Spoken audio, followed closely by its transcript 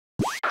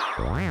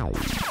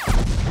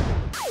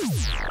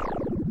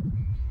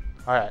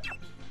Alright.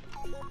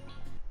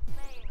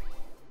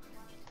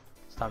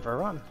 It's time for a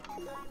run.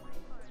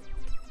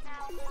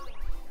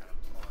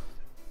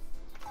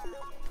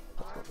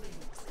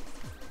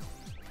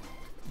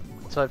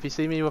 So if you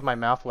see me with my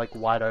mouth like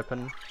wide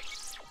open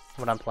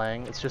when I'm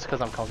playing, it's just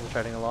because I'm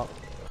concentrating a lot.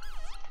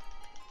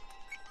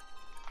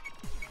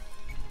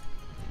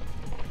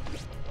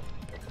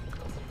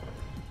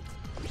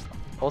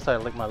 Also, I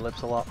lick my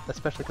lips a lot,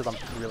 especially because I'm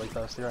really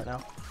thirsty right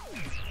now.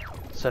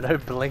 So no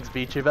Blinx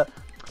VTuber.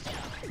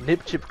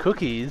 Nip chip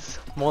cookies,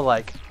 more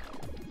like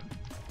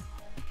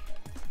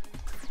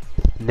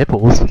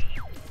nipples.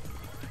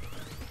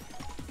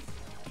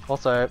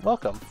 Also,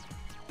 welcome.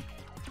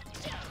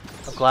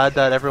 I'm glad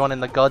that everyone in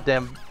the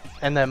goddamn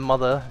and their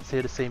mother is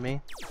here to see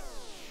me.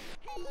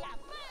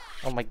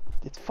 Oh my,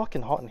 it's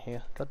fucking hot in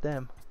here.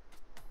 Goddamn.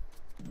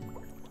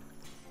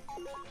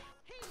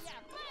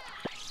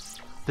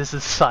 This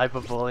is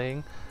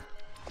cyberbullying.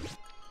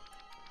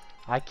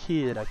 I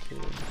kid.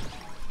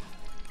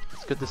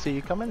 It's good to see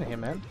you come in here,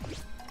 man.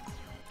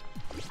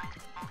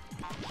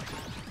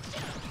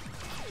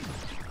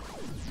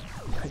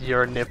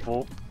 You're a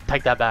nipple.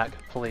 Take that back,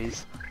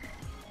 please.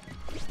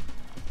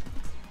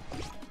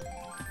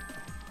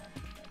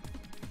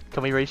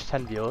 Can we reach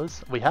 10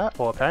 viewers? We have?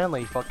 Well,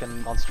 apparently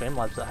fucking on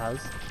Streamlabs it has.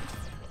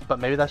 But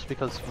maybe that's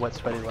because Wet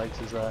Sweaty Legs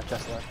is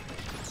just like.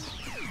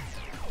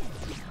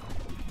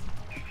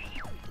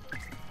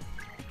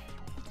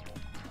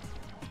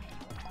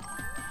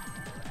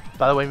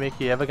 By the way,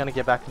 Mickey, you ever gonna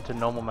get back into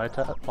normal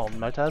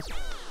Motaz?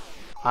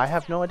 I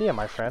have no idea,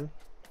 my friend.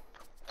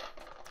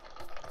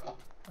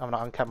 I'm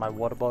gonna uncap my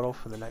water bottle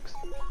for the next.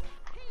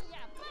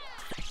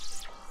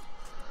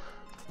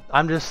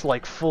 I'm just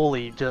like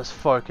fully just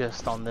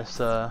focused on this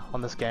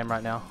game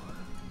right now.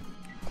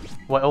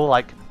 We're all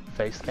like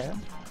facecam.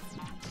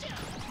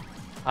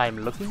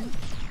 I'm looking.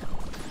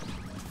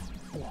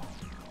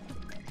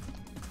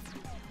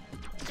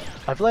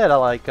 Hopefully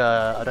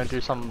I don't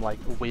do some like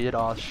weird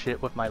ass shit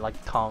with my like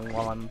tongue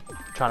while I'm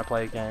trying to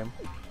play a game.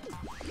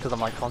 Because I'm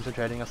like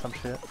concentrating or some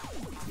shit.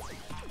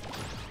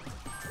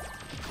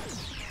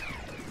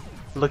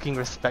 Looking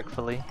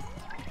respectfully.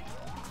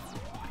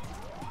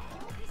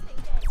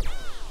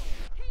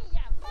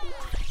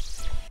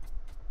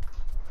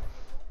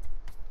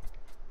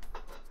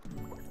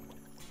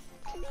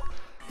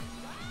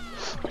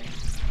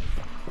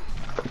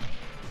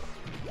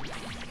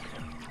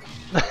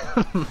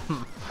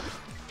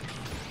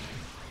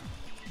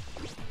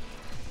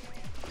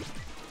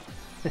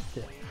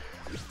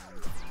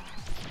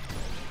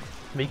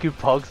 Miku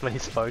pogs when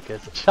he's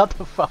focused. Shut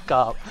the fuck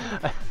up.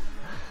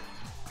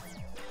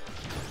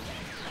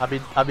 I've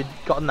been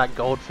gotten that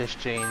goldfish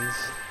genes.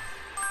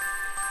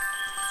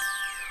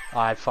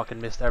 I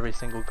fucking missed every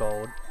single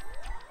gold.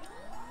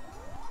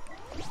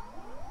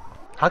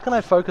 How can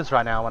I focus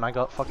right now when I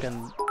got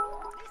fucking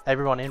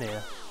everyone in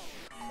here?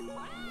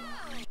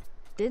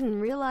 Didn't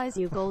realize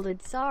you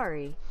golded,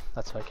 sorry.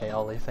 That's okay,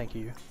 Ollie, thank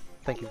you.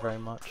 Thank you very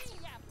much.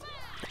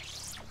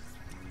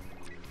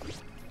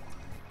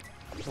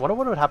 I wonder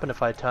what would happen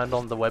if I turned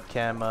on the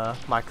webcam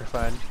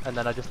microphone and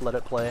then I just let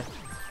it play.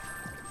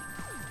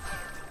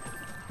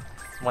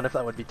 I wonder if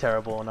that would be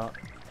terrible or not.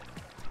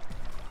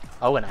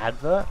 Oh, an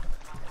advert?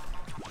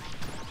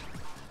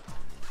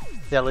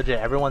 Yeah, legit,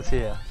 everyone's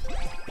here.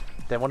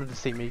 They wanted to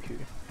see Miku.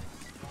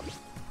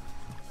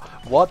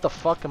 What the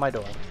fuck am I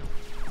doing?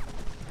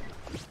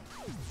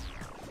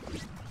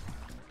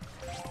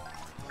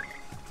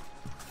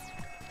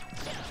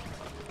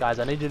 Guys,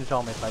 I need you to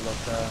tell me if I look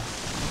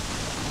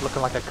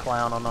looking like a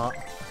clown or not.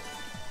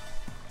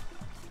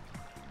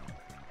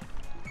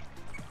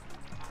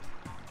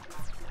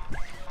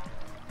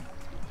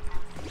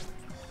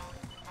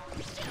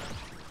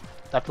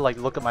 I have to like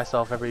look at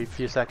myself every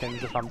few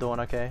seconds if I'm doing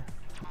okay.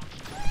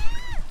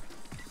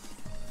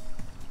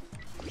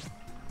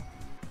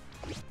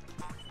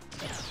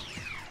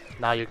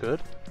 Now you're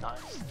good?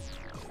 Nice.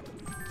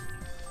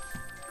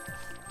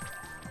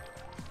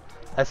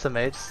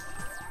 SMH,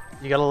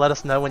 you gotta let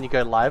us know when you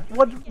go live.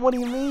 What do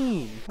you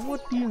mean?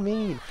 What do you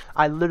mean?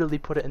 I literally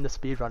put it in the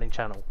speedrunning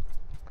channel.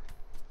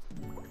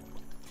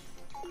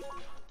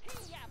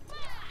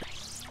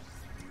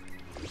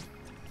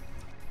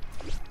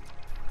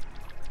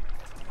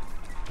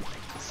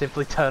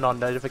 Simply turn on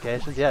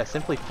notifications. Yeah,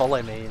 simply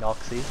follow me in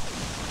Oxy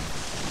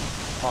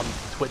on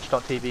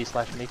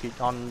twitch.tv/Miku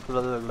on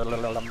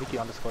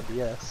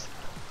Miku_DS.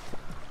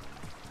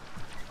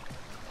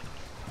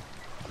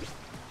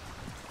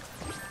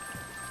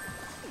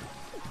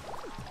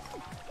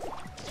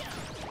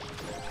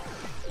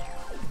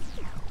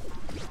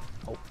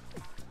 Oh.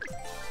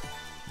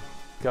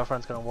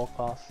 Girlfriend's gonna walk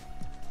past.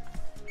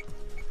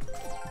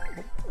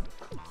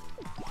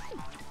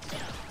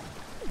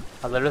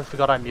 I literally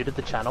forgot I muted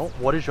the channel.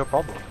 What is your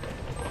problem?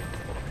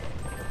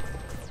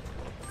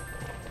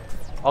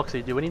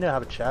 Oxy, do we need to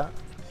have a chat?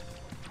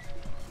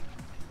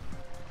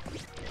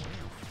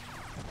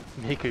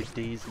 Miku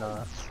D's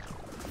nuts.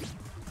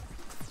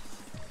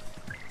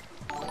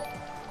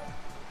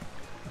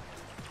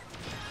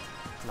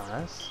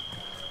 Nice.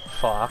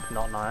 Fuck,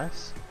 not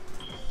nice.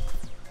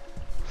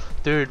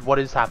 Dude, what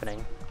is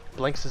happening?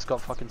 Blinx has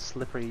got fucking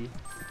slippery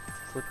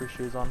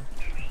shoes on.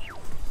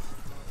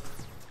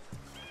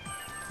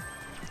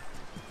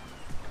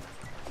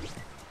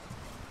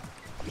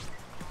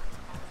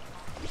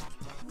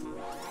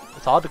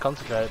 It's hard to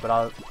concentrate,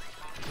 but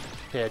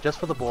yeah, just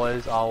for the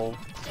boys, I'll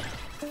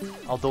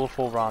do a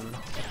full run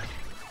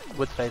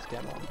with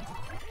facecam on.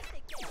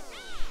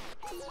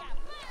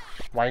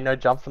 Why no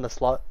jump from the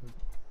slot?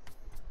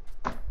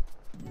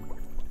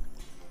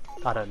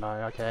 I don't know.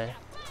 Okay.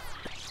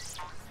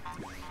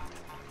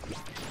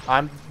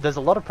 There's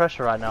a lot of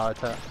pressure right now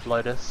at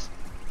Lotus.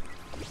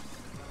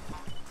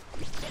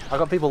 I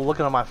got people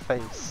looking at my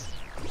face.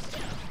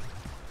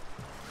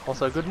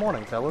 Also, good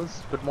morning,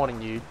 fellas. Good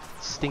morning, you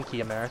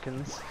stinky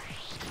Americans.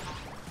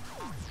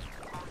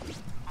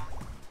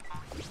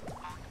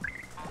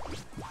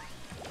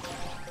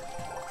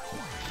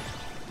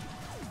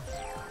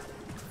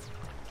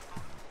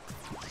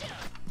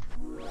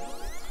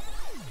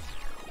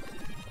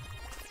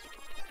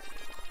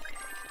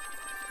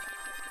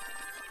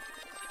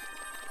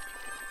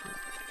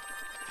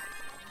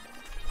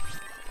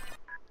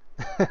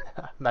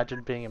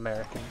 Imagine being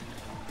American.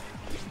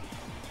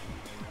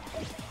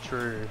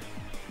 True.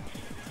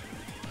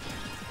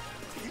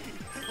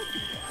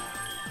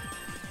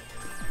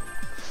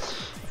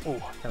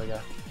 Oh, there we go.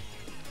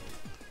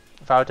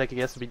 If I would take a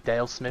guess, it'd be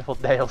Dale Smith or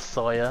Dale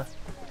Sawyer.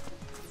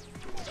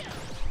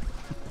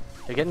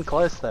 You're getting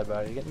close there,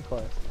 bro. You're getting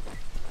close.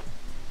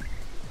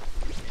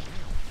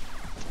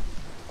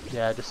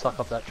 Yeah, just suck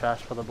up that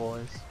trash for the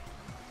boys.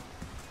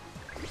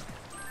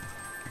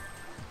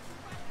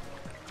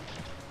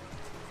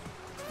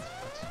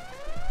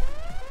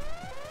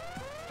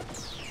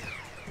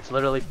 It's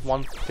literally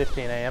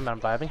 1:15 AM and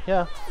I'm vibing.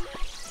 Yeah.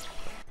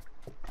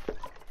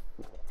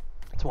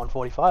 It's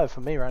 1:45 for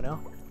me right now.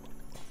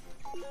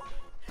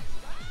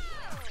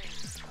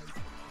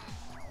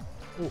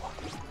 Ooh.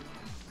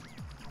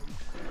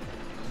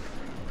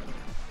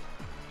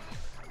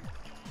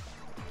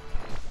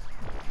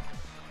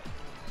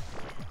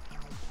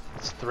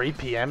 It's 3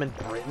 PM in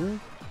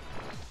Britain?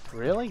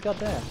 Really?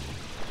 Goddamn.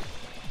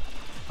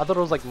 I thought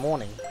it was like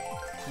morning.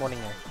 Morning.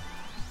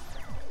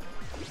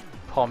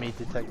 Pommy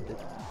detected.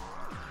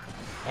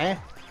 Eh?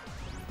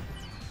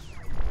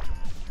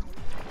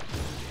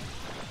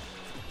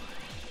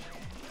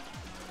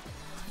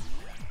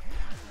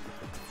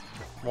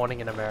 Morning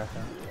in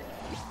America.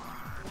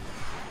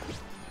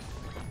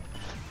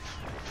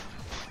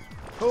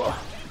 Oh.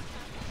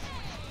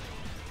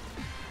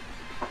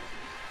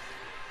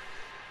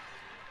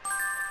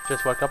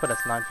 Just woke up and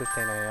it's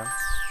 9:15 AM.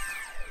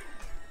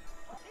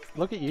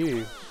 Look at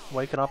you,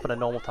 waking up at a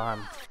normal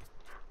time.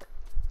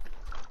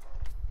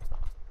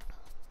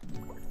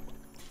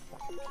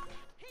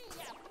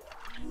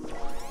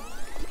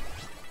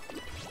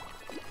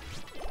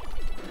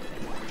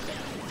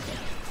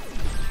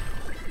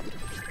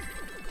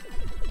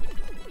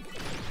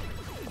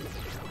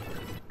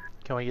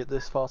 Can we get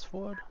this fast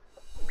forward?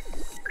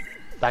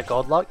 That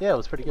god luck? Yeah, it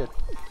was pretty good.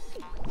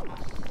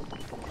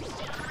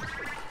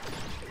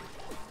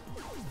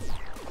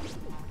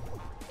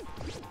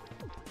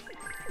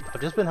 I've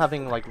just been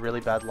having like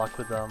really bad luck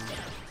with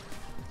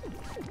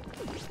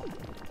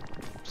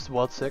just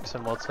World 6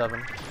 and World 7.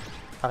 I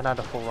haven't had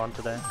a full run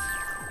today.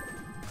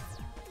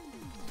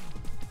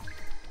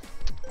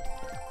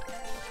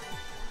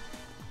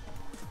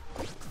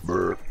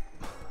 Brr.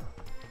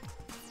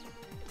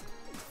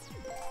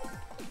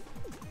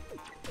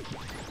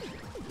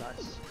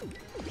 Nice.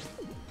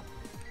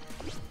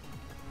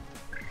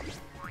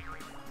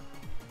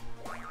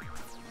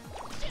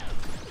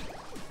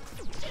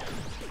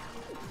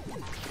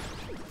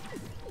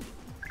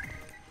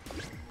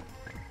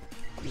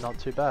 Not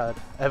too bad.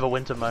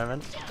 Everwinter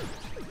moment.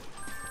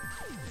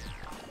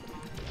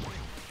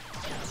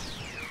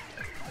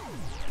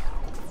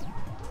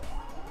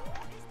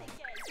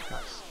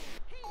 Nice.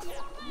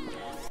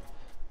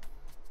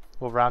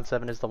 Well, round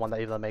 7 is the one that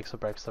either makes or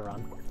breaks the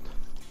run.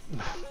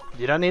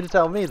 You don't need to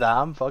tell me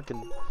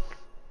that.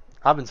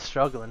 I've been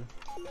struggling.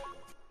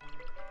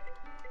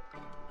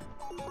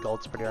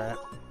 Gold's pretty alright.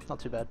 Not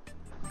too bad.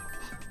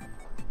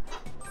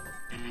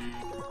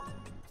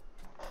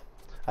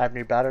 I have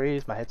new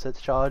batteries, my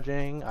headset's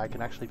charging, I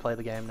can actually play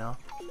the game now.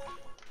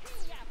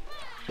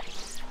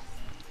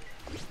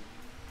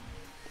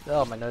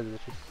 Oh, my nose is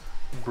itchy.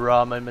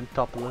 Bruh,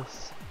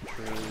 Momentopoulos.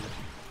 True.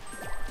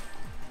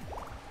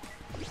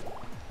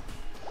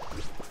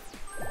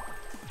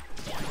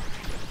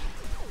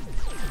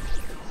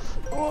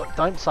 Oh,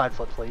 don't side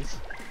flip, please.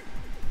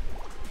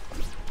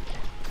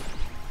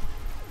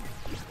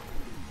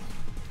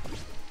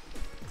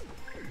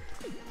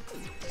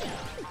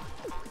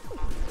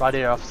 Right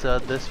here, officer.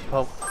 This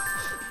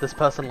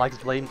person likes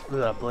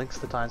Blinx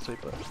the time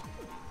sweeper.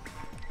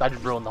 I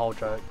just ruined the whole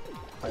joke.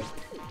 Like,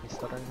 he's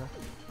stuttering there.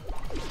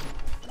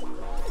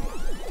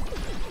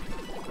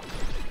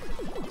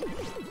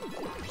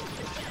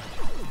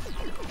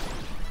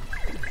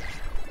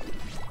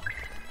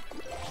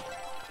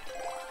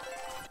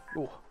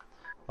 Ooh,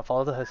 My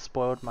father has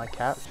spoiled my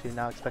cat. She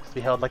now expects to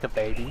be held like a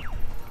baby.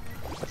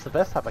 That's the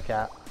best type of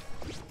cat.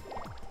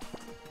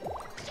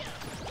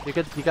 You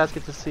guys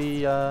get to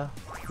see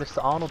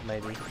Mr. Arnold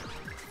maybe.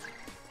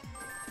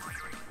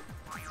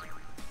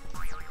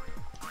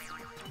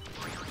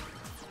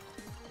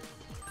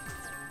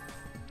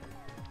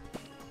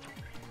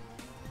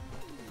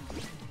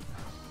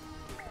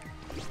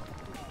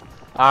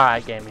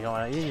 Alright, game,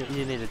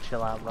 you need to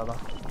chill out, brother.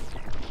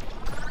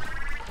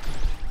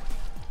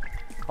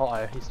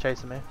 Uh-oh, he's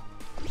chasing me.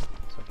 It's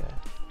okay.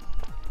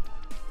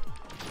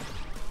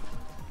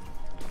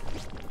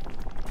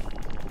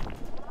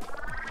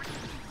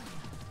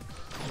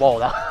 Whoa,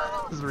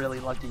 that was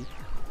really lucky.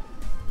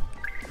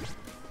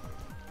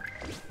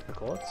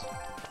 Records.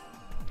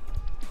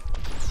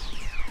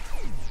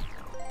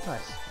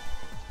 Nice.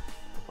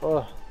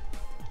 Oh.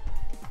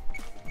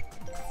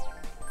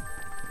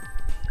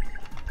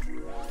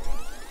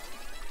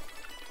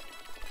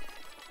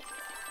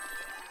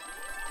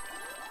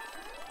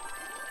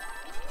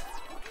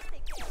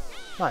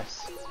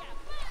 Nice.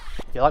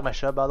 You like my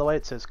shirt, by the way?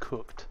 It says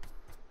cooked,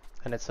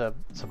 and it's a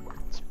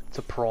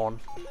prawn,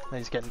 and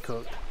he's getting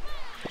cooked.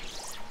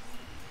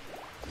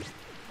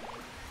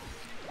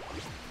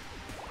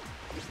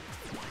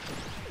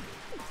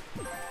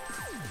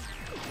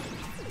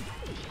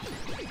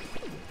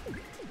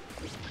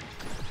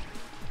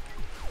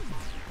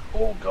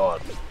 Oh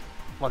god.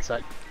 One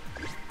sec.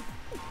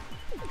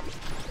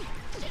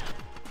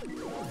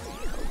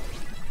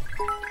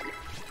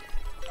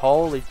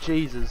 Holy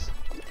Jesus.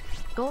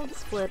 Gold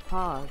split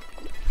pog.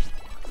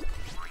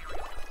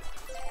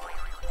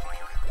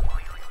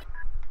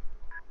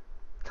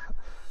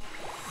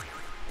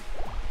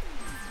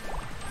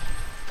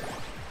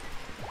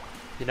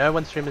 You know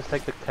when streamers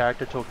take the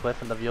character to a cliff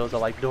and the viewers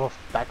are like, do a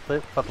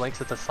backflip? For Blinx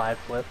it's a side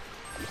flip.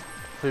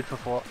 Food for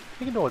thought.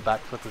 You can do a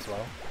backflip as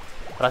well.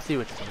 But I see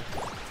what you're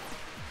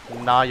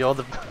saying. Nah, you're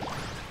the...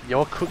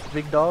 You're cooked,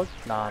 big dog?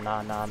 Nah.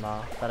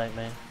 That ain't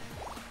me.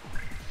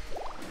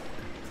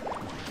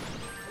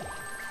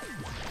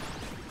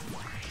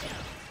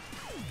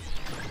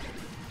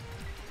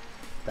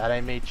 That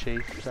ain't me,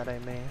 chief. That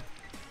ain't me.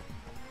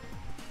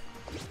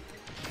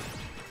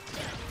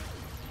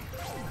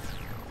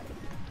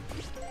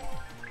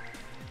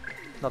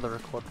 Another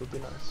record would be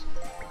nice.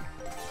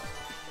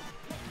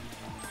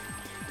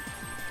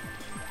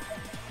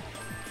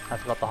 I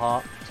forgot the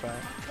heart, sorry.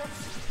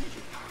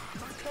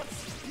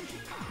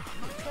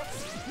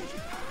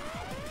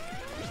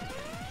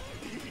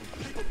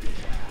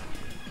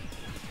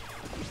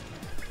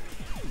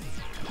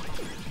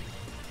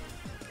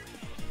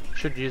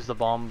 Should use the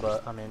bomb,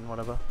 but I mean,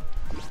 whatever.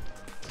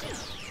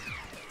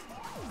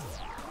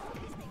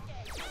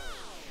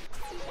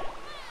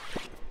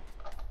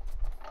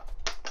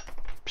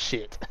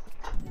 Shit.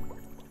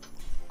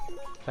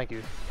 Thank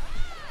you.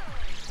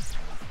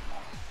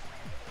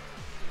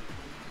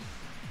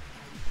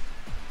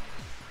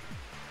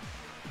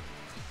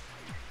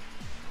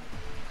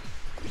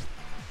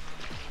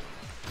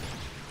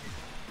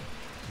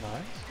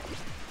 Nice.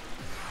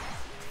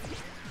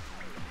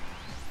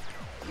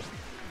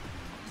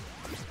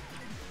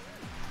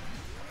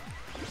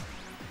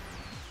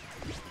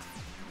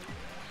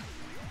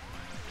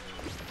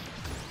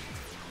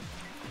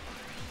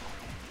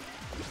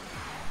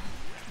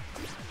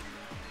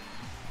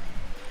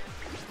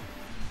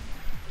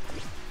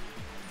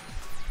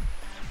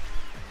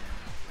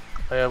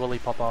 Oh yeah, will he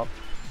pop up?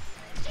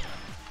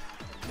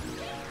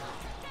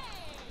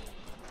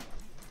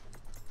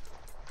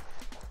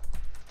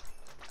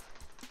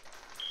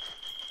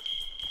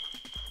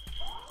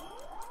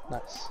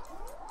 Nice.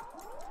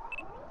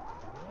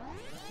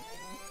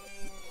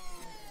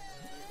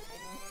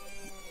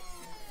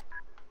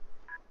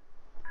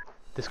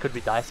 This could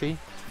be dicey.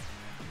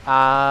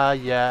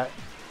 Yeah.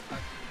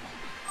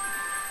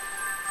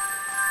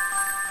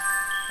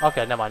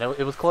 Okay, never mind.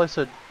 It was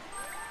closer.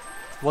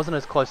 Wasn't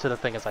as close to the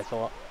thing as I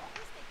thought.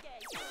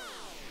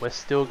 We're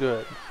still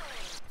good.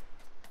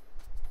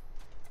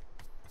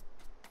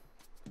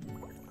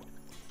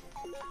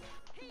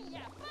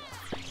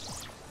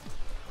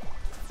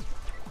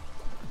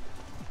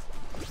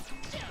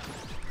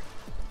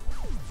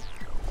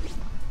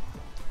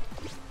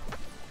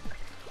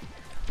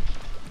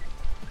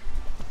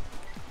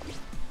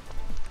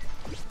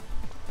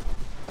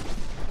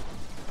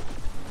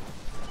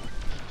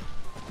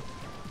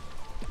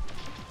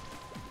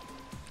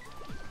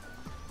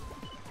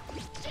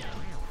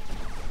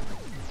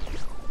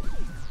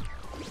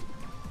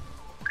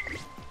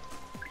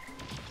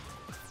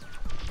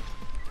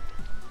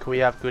 Can we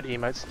have good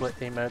emotes, split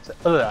emotes?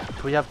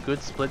 Can we have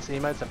good splits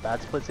emotes and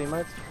bad splits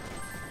emotes?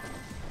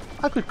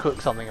 I could cook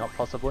something up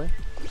possibly.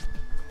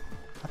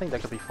 I think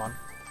that could be fun.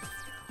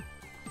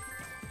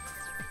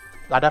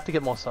 I'd have to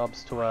get more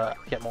subs to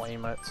get more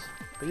emotes.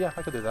 But yeah,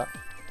 I could do that.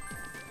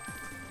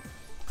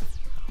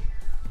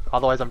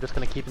 Otherwise I'm just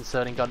gonna keep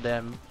inserting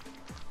goddamn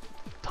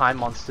time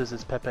monsters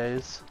as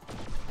Pepe's.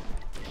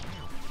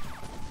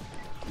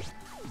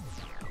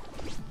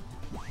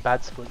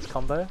 Bad splits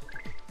combo?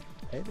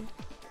 Maybe?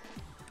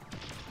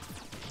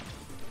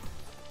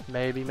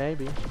 Maybe,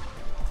 maybe.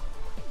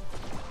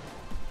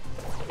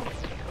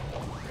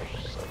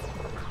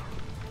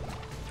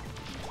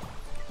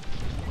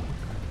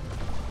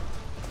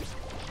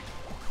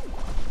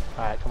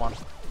 Alright, come on.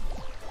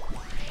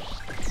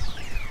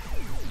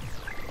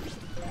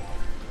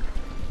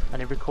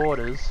 Any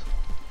recorders?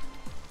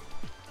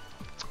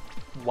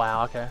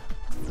 Wow, okay.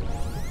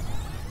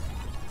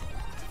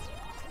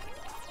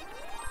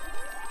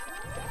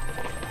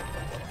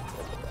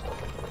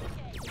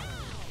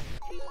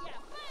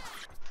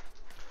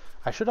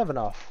 I should have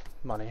enough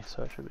money,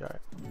 so it should be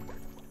alright.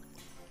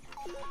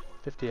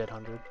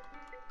 5,800.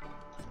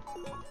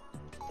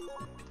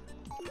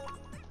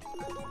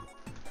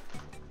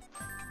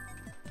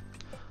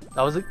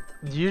 That was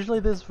usually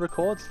there's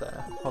records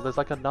there. Oh, there's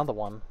like another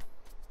one.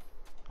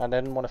 I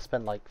didn't want to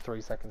spend like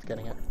 3 seconds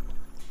getting it.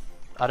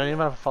 I don't even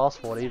have a fast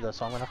forward either,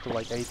 so I'm gonna have to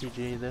like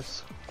ATG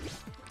this.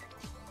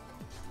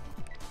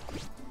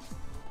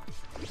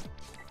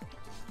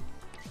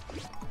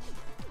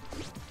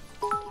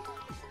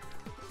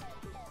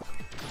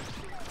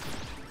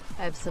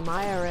 I have some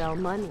IRL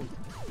money.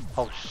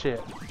 Oh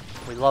shit.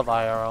 We love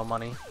IRL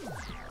money.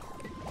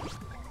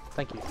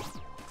 Thank you.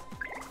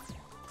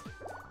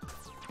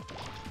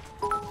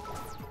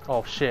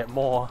 Oh shit,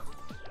 more.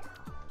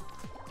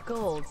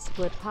 Gold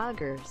split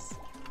poggers.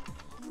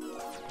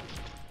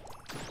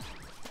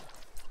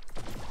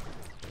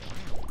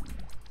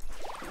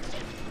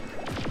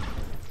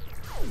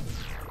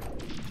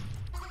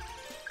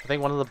 I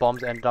think one of the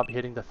bombs ended up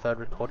hitting the third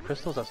record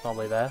crystals that's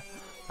normally there.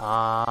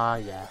 Ah,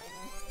 yeah.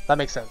 That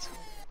makes sense.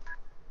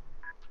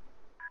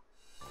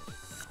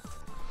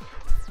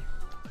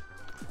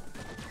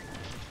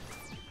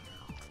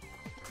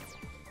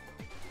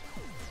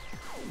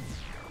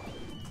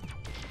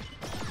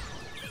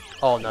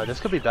 Oh no, this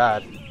could be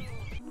bad.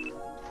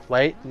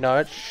 Wait, no,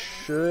 it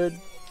should...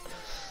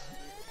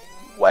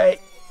 Wait!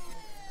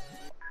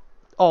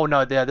 Oh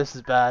no, yeah, this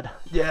is bad.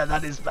 Yeah,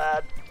 that is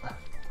bad.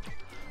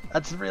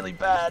 That's really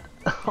bad.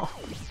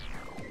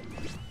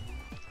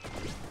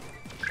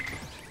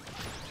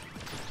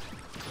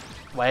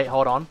 Wait,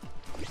 hold on.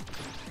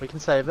 We can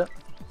save it.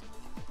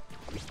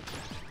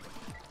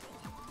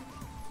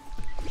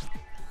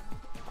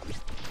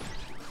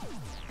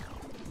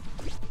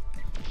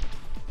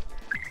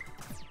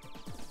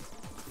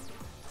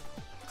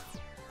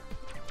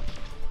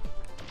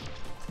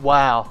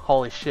 Wow,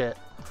 holy shit.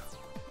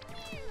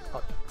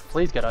 Oh,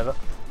 please get over.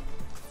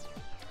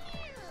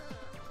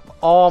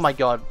 Oh my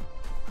god.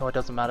 Oh, it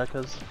doesn't matter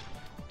because...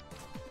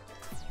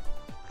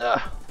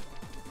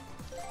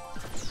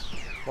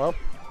 Well.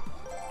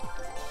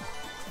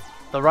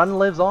 The run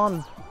lives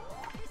on.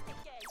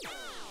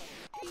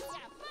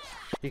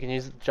 You can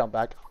use it to jump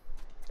back.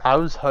 I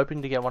was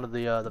hoping to get one of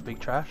the big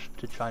trash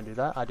to try and do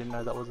that. I didn't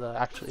know that was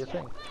actually a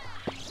thing.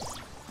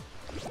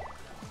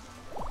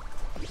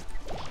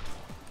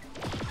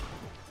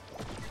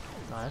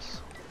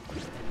 Nice.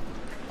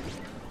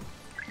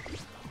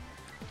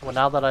 Well,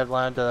 now that I've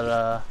learned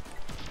that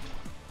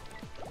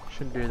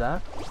shouldn't do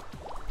that.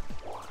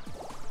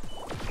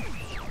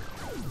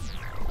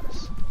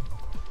 Nice.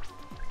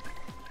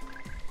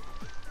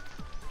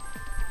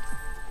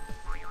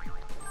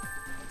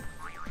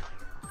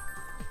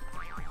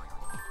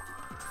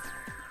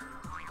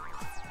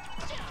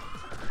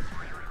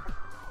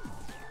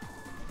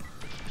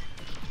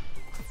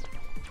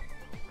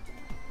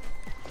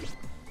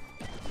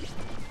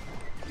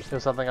 It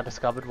was something I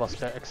discovered while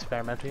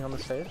experimenting on the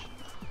stage.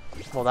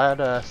 Well,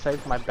 that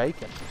saved my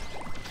bacon.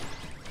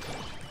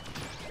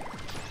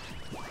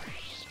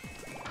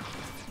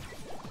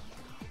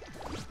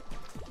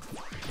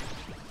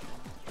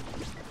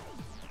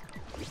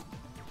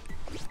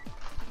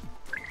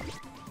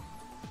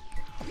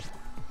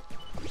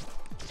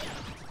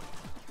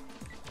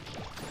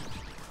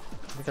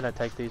 I'm gonna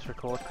take these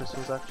record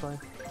crystals actually.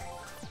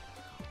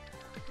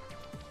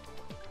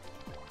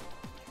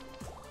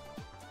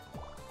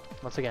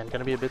 Once again,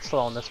 gonna be a bit slow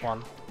on this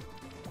one.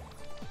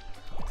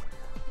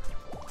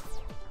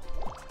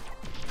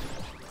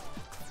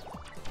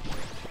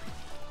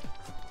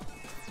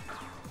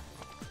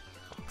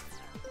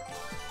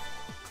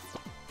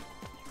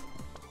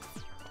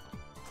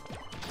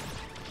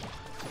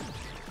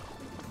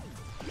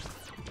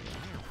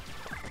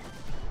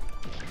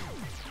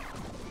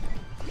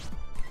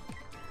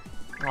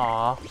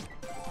 Aww.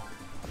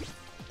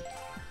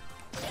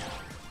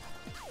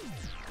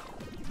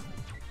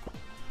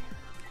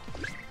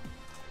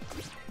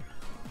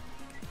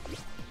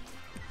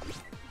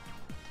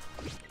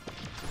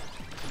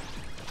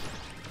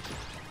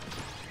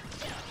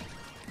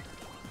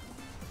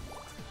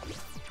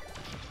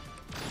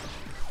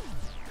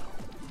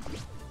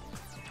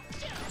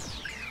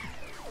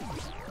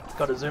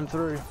 Gotta zoom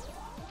through.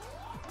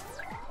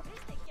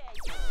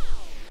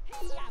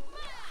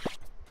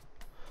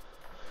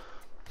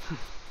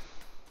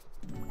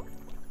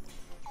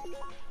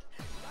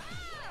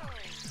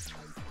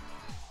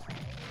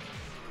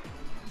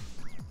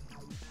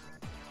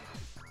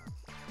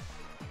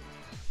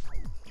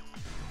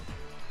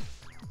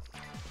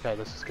 Okay,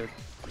 this is good.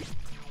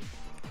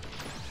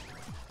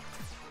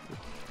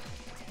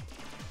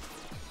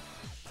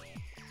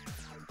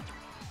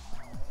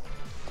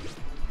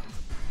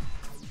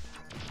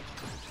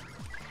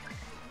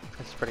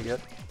 pretty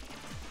good.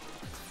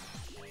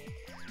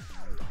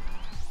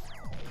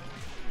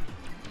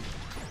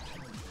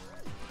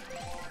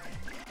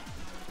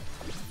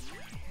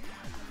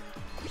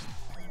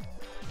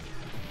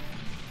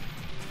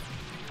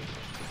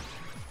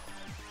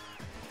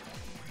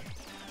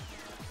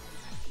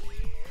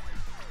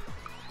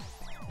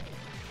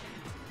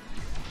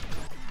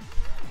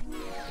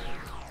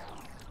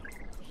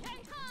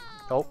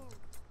 Oh.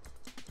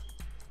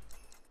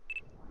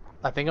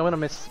 I think I'm gonna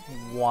miss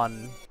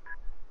one.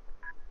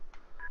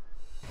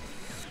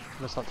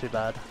 That's not too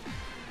bad.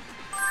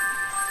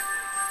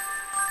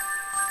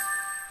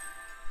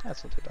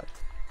 That's not too bad.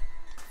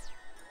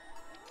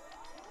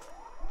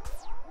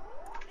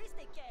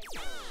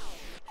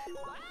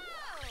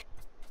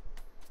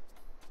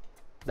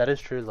 That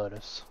is true,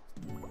 Lotus.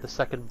 The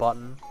second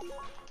button.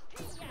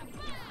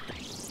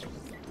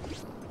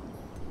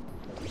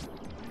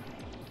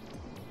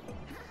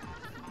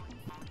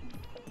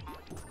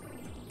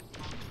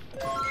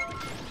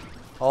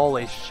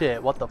 Holy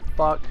shit, what the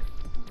fuck?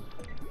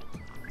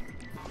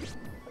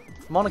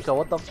 Monica,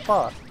 what the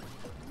fuck?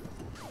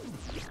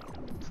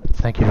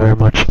 Thank you very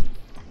much.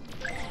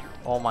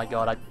 Oh my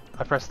god,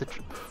 I pressed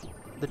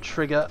the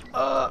trigger.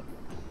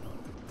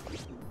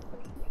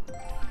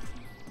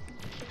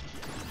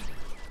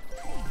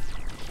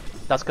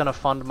 That's gonna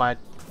fund my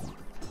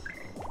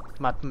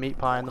meat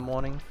pie in the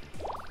morning.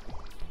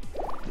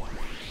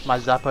 My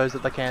Zappos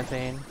at the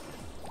canteen.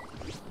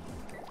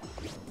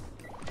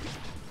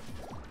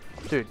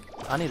 Dude,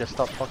 I need to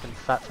stop fucking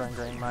fat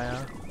fingering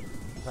my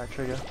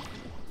trigger.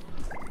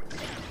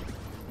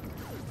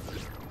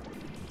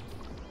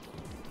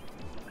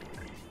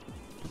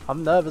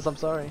 I'm nervous, I'm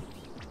sorry.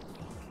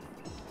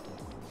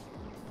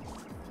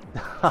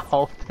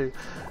 I'll do.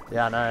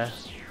 Yeah, I know.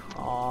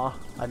 Aw,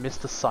 I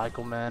missed the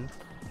cycle, man.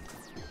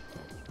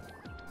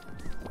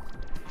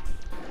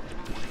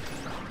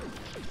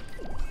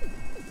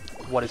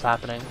 What is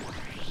happening?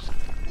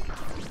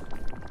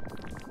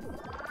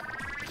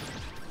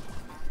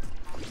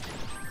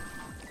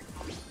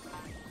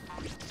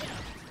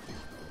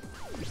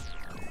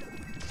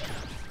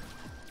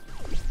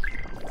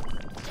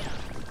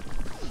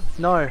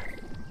 No!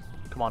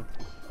 Come on.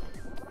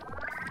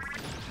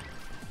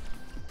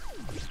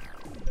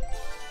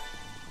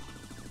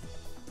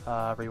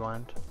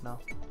 Rewind. No.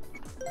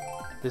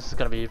 This is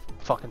gonna be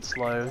fucking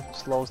slow.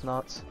 Slow as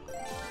nuts.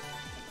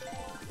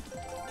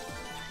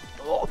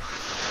 Oh!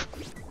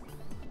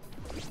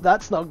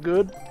 That's not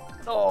good.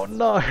 Oh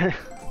no!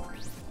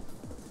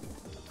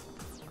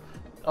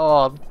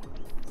 Oh.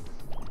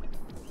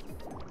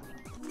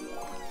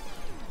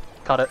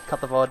 Cut it.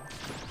 Cut the VOD.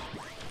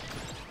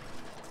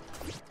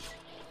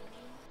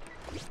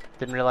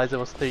 Didn't realize it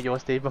was 3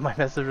 USD, but my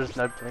message was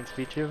no Blinx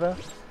VTuber.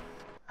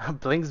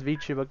 Blinx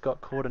VTuber got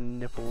caught a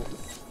nipple.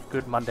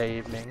 Good Monday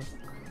evening.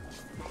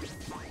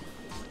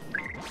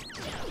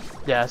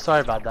 Yeah,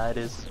 sorry about that.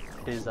 It is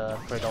 $3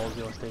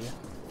 USD.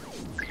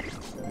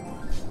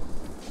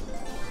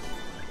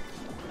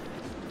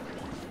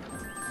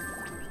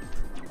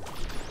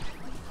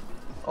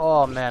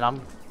 Oh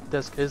man,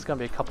 there's gonna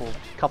be a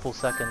couple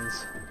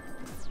seconds.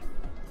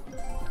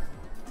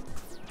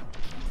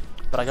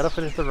 But I gotta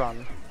finish the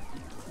run.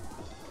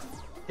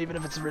 Even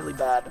if it's really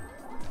bad.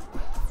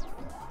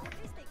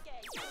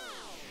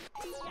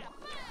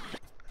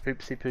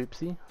 Oopsie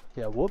poopsie.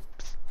 Yeah,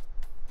 whoops.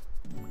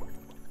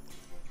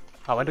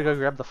 I went to go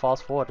grab the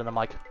fast forward and I'm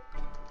like,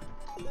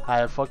 I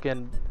have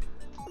fucking,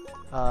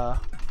 I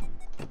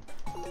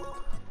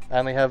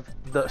only have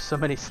so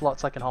many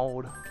slots I can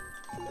hold.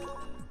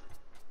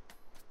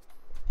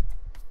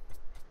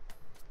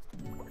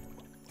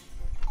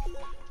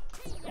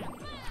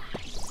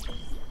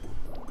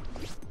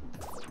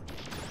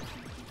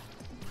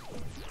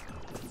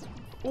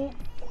 Ooh.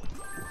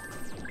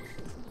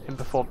 In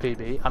before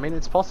PB. I mean,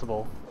 it's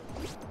possible.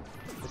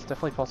 It's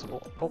definitely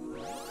possible. Oh.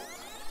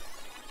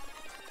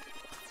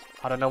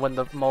 I don't know when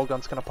the mole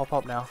gun's gonna pop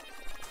up now.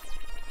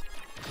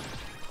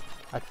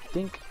 I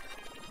think.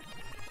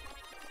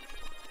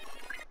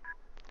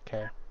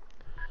 Okay.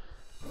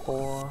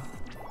 4,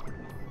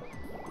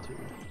 2.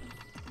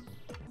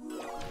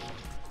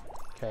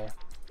 Okay.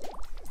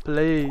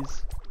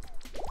 Please.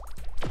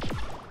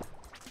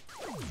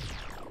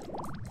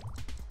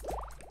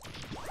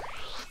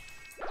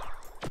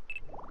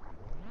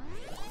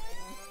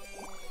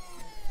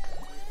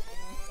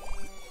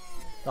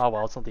 Oh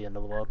well, it's not the end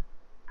of the world.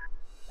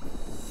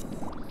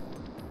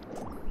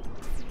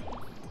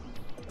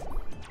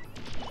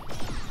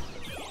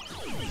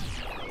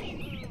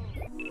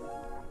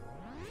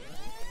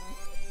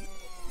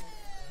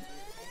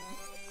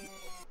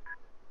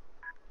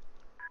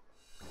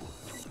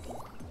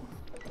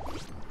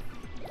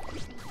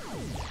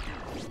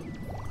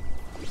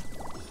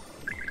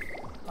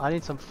 I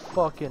need some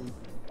fucking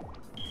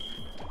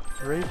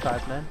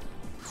revive, man.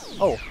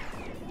 Oh.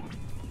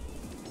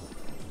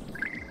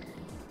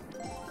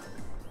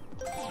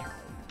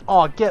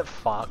 Oh, get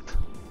fucked.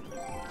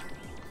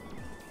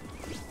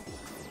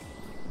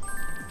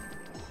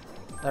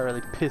 That really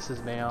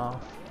pisses me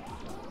off.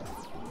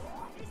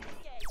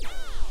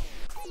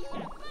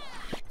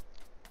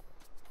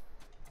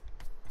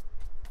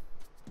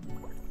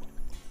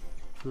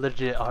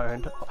 Legit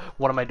owned.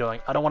 What am I doing?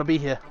 I don't want to be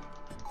here.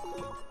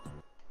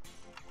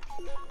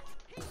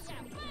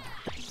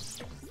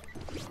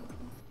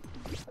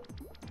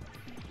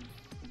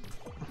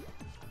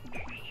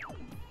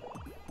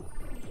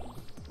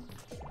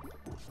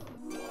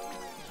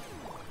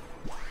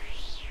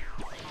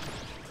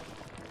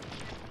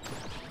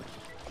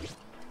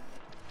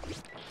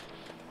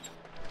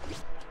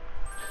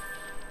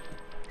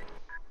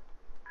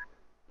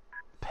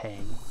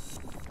 Pain.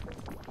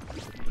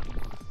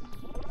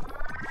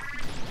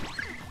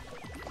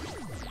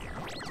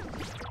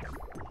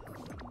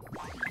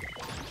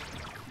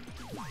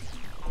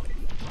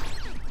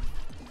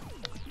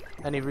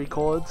 Any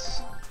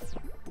records?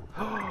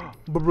 I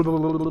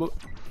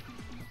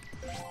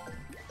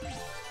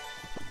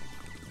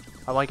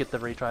want to get the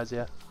retries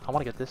yet. I want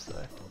to get this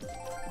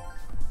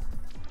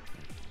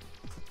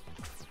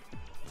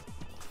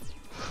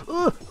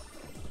though.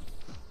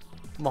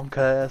 Monk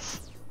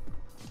ass.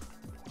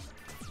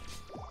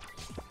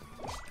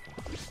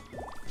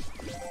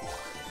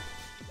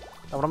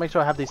 I want to make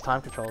sure I have these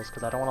time controls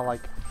because I don't want to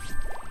like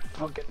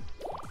fucking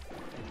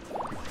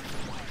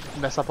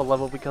mess up a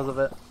level because of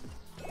it.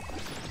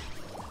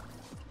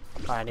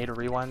 I need a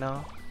rewind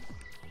now.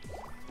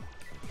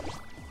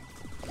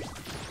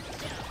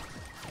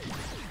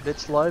 Bit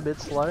slow,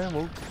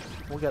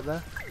 we'll get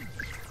there.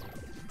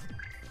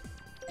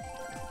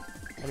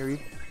 Any read?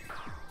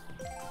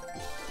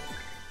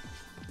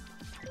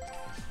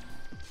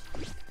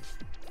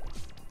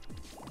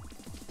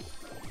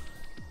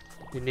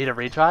 You need a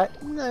retry?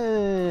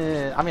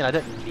 Nah, I mean, I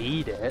don't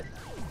need it.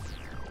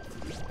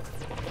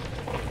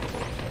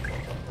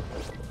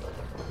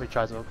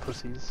 Retries are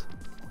pussies.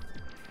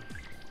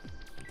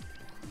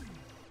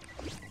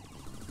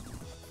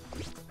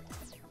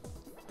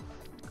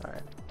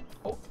 Alright.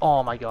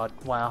 Oh my god,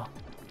 wow.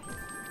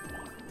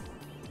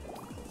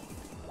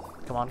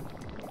 Come on.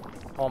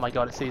 Oh my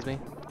god, it sees me.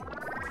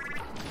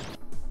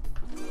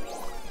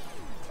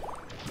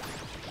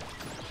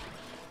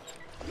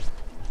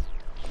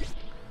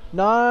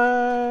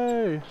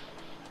 No!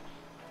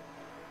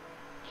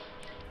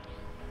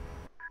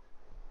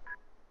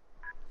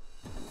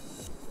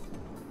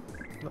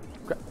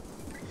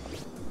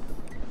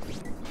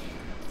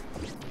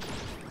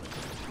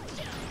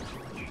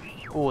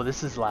 Oh,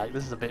 this is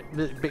a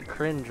bit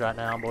cringe right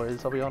now,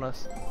 boys, I'll be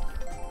honest.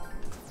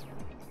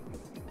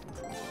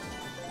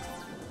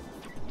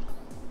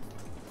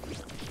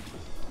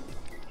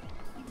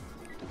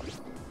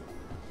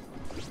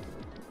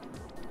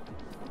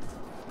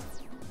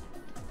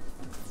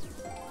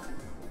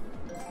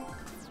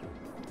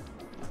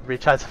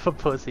 Retries for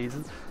pussies.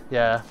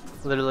 Yeah,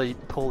 literally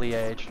poorly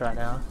aged right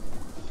now.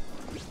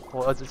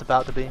 Or it's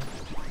about to be.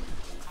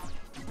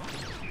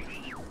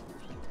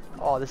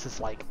 Oh, this is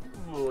like,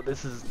 ooh,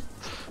 this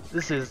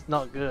is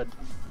not good.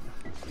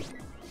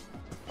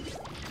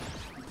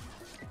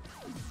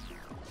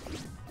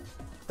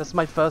 This is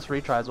my first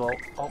retry as well.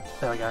 Oh,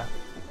 there we go.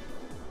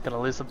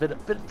 Gonna lose a bit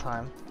of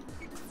time.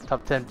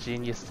 Top 10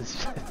 genius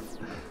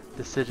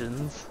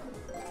decisions.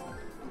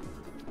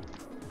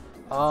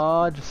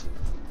 Oh, just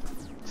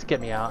get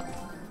me out.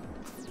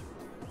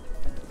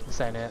 This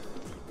ain't it.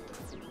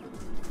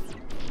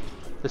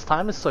 This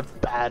time is so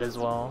bad as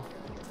well.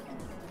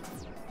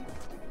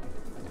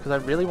 Because I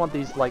really want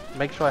these, like,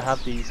 make sure I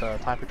have these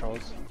time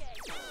controls.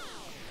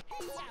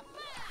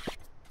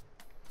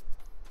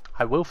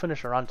 I will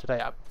finish a run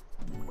today. I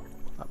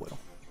will.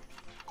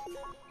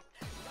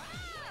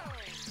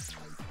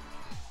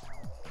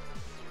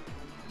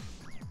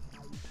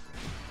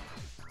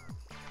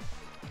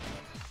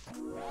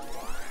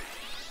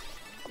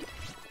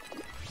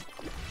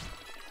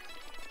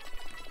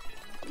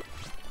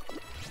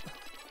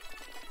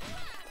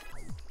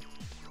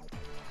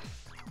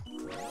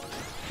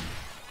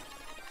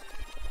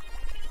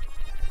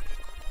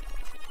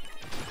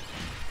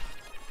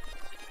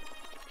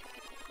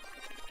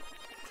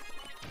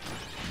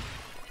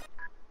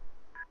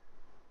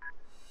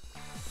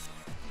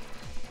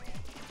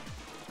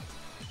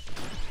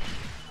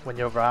 When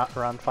you're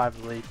around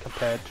 5 lead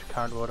compared to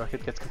current world,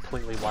 it gets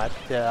completely wiped.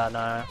 Yeah, I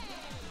know.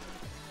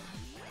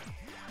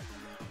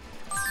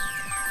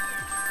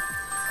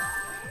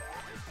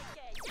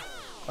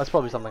 That's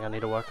probably something I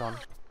need to work on.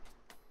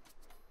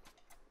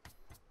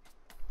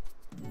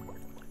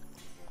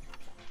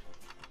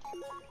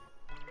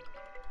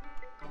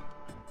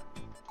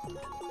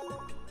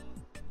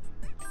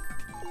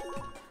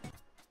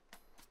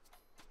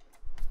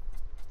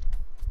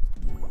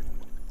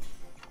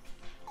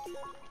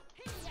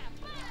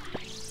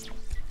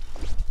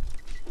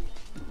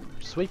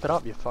 Sweep it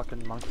up, you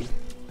fucking monkey.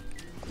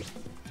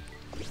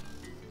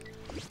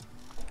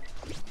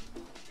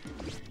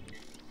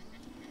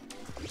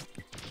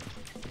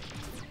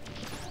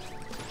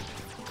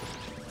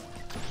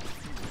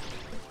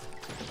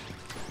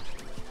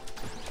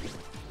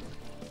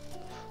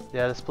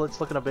 Yeah, the split's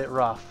looking a bit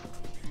rough.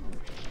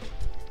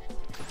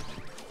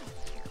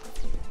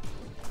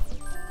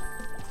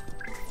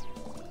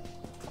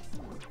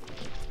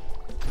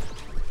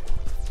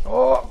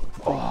 Oh!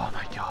 Oh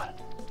my god.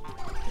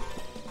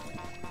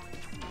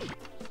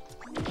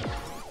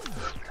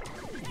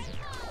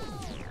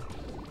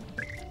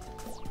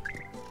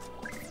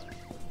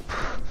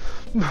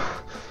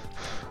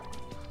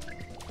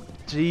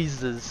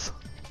 Jesus.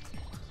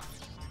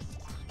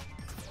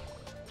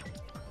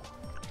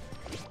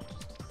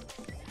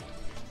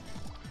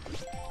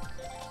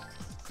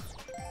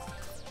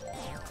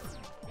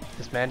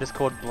 This man just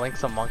called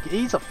Blinx a monkey.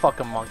 He's a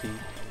fucking monkey.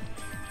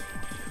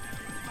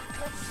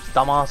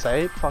 Dumbass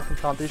ape fucking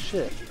can't do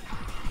shit.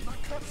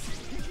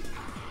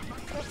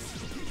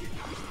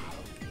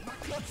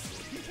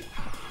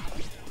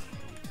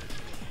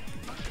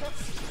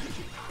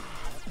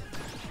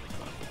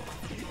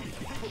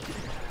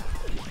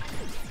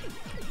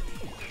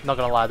 Not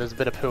gonna lie, there's a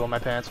bit of poo on my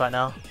pants right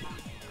now.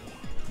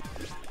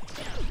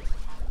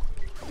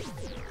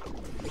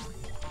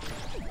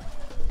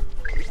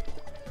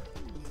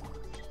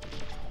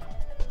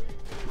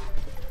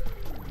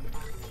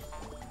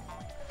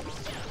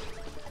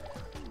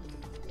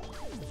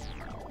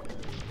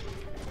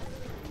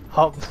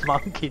 Oh,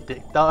 monkey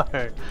dick,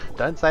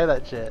 don't say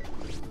that shit.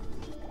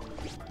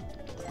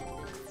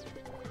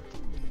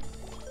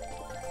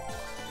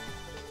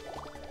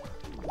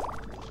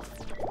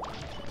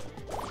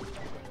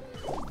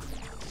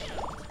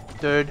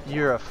 Dude,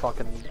 you're a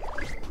fucking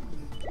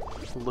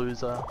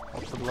loser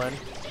off the balloon.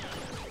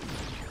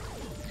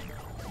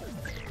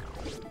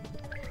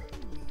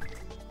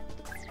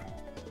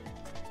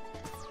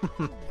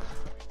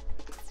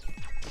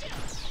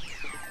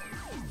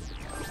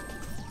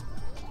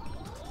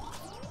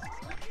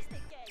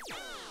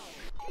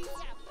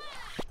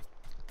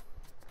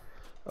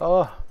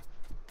 Oh,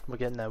 we're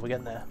getting there, we're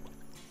getting there.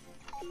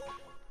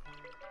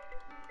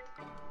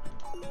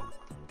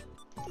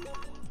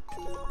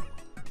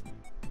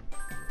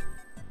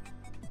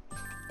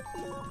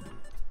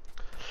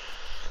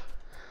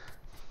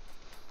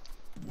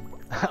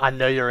 I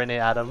know you're in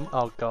here, Adam.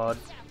 Oh god.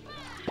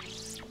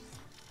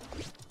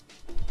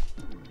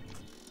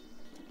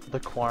 The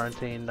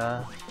quarantine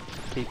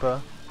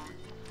keeper.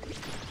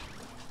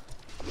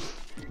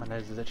 My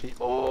nose is itchy.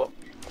 Oh!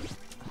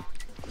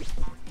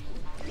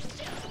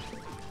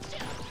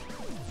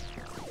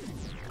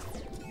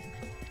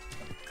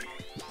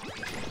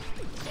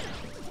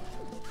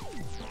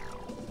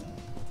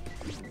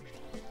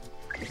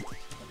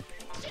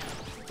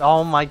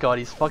 Oh my god,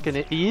 he's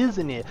fucking, he is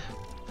in here.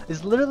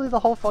 Is literally the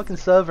whole fucking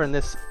server in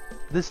this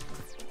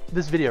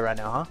video right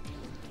now, huh?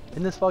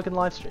 In this fucking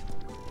live stream.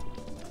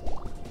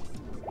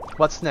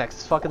 What's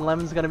next? Fucking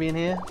Lemon's gonna be in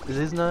here? Is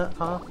Isna,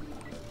 huh?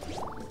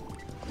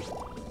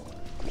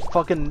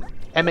 Fucking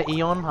Emma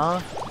Eon,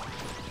 huh?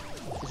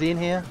 Is he in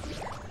here?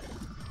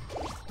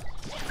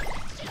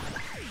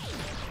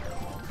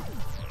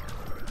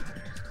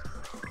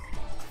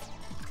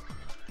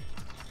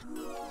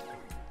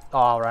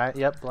 Alright,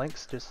 yep,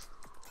 Blinx, just...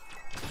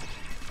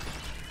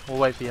 We'll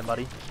wait for you,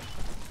 buddy.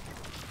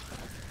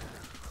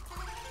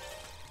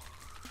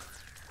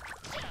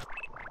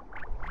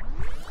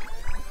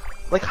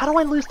 Like, how do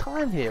I lose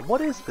time here?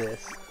 What is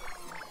this?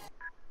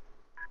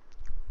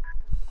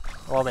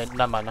 Oh, man,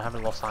 never mind, I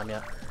haven't lost time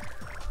yet.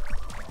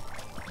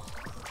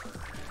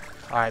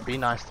 Alright, be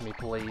nice to me,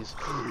 please.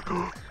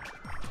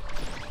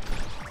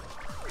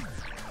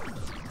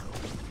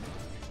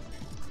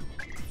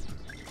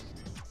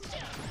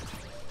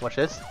 Watch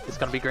this. It's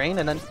gonna be green,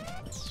 and then...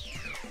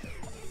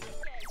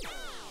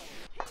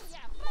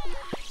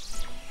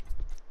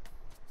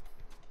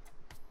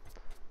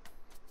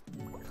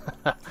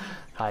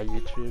 Hi,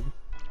 YouTube.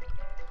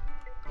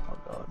 Oh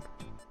god.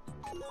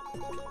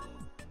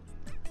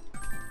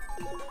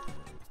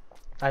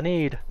 I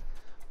need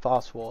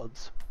fast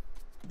forwards.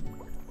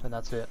 And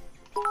that's it.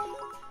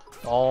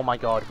 Oh my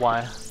god,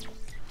 why?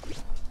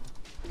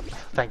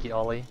 Thank you,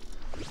 Ollie.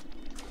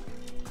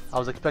 I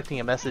was expecting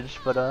a message,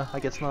 but I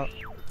guess not.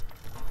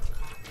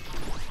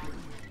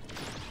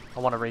 I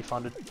want a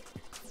refunded.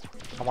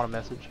 I want a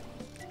message.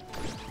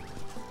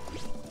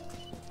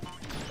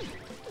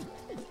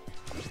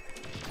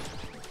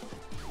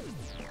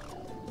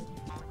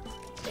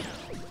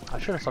 I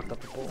should have sucked up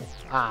the ball.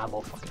 Ah,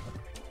 well, fuck it.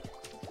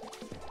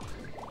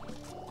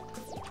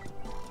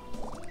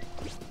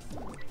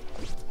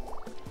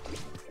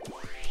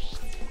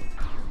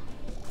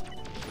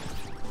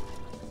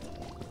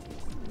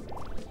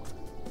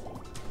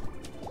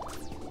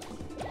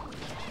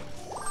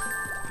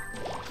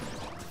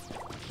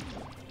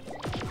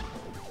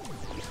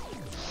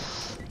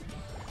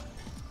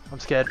 I'm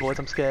scared, boys,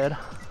 I'm scared.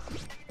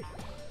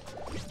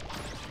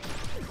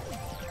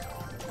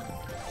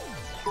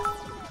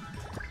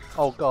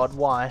 Oh god,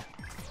 why?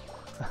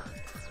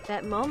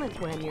 That moment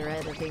when you're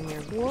editing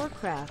your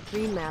Warcraft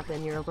 3 map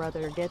and your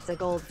brother gets a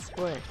gold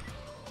split.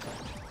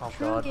 Oh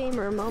True god.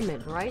 gamer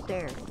moment right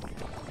there.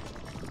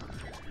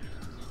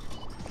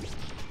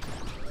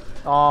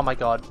 Oh my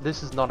god,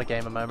 this is not a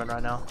gamer moment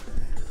right now.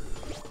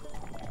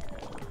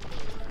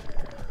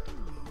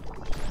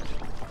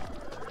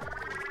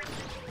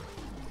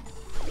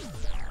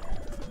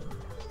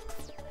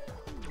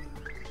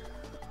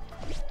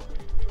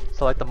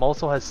 So like the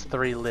morsel has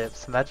 3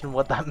 lips. Imagine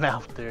what that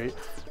mouth do.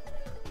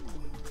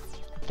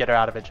 Get her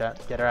out of it,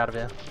 chat. Get her out of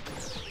here.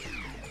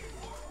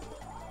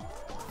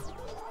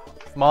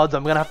 Mods,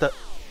 I'm gonna have to...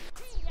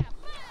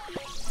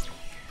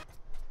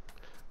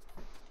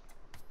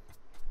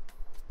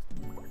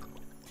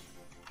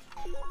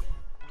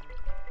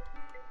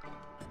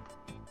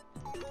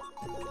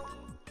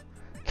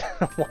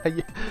 Why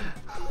you...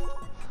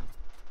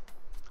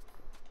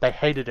 They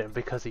hated him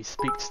because he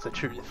speaks the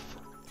truth.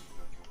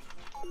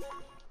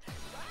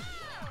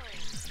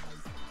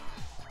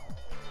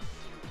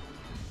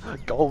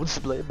 Gold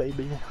split,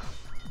 baby.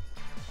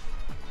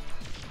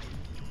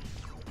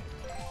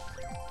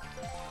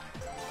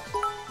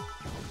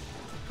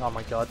 Oh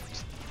my god.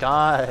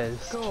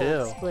 Guys, Gold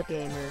chill. split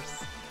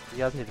gamers. You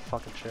guys need to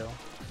fucking chill.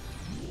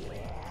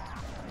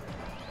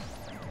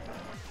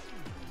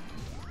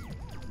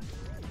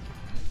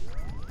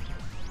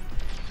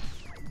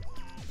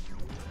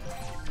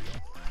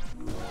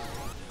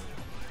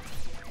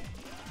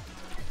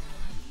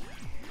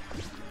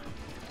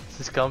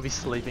 This is gonna be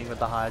sleeping with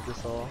the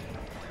Hydrosaur.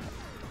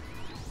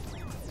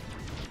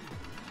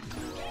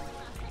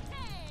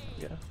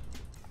 Yeah.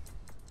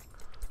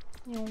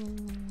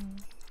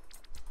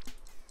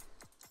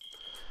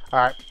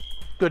 Alright.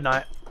 Good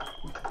night.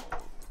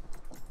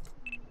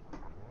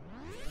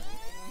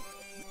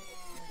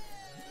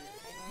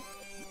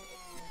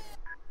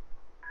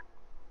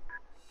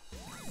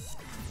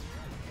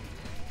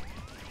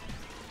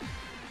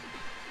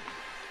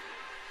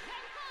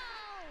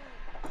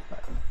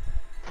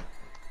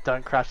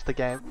 Don't crash the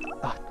game.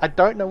 I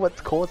don't know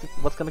what's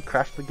gonna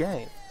crash the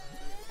game.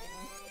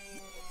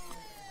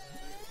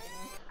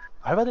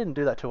 I hope I didn't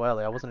do that too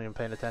early. I wasn't even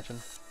paying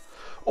attention.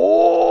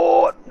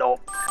 Oh no!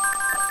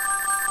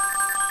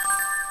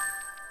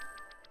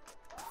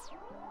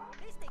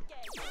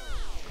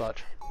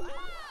 Clutch.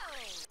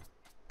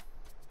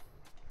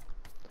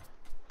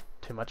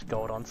 Too much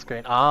gold on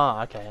screen.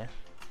 Ah, okay.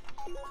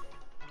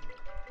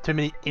 Too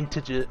many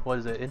integers. What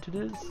is it?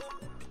 Integers?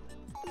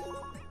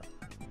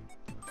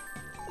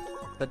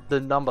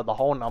 The number, the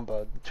whole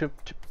number. Too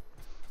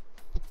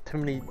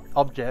many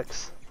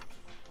objects.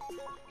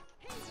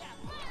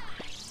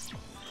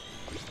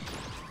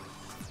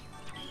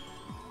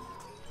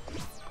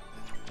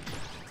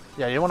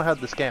 Yeah, you don't want to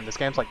have this game. This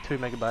game's like 2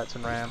 megabytes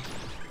in RAM.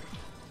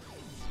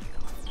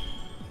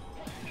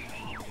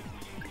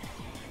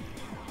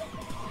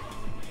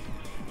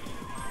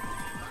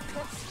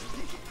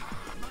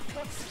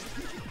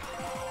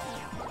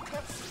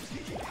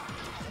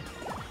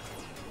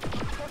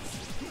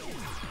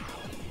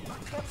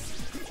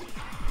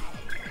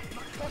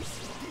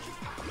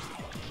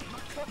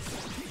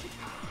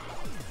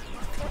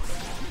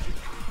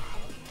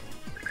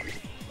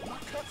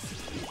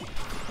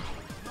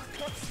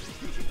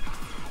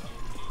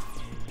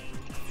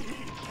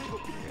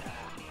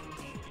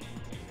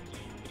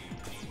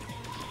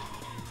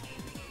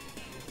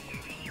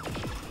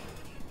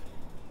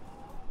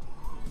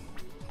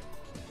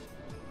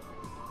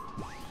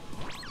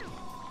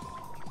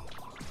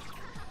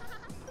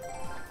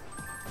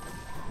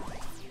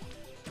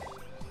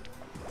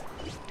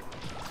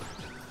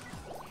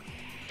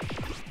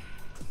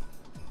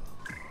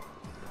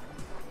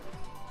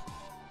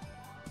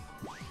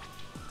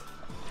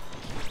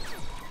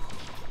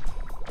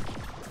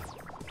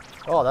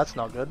 Oh, that's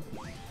not good.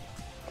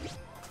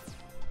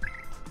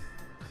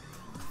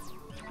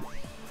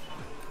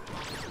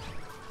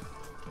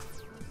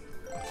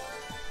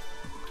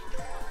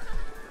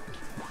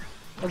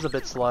 It was a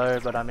bit slow,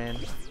 but I mean...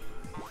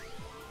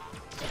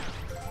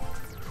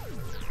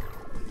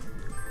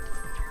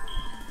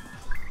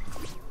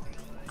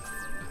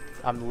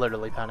 I'm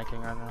literally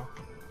panicking right now.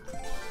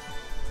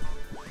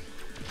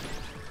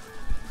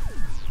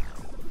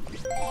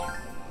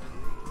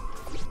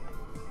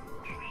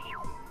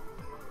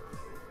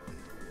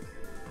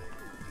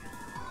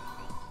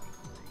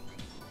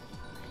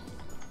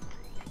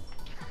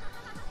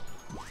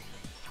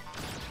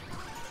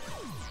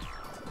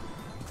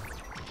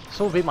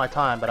 Still beat my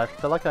time, but I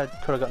feel like I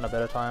could have gotten a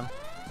better time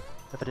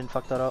if I didn't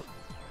fuck that up.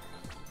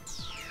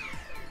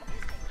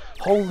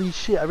 Holy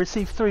shit, I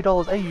received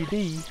 $3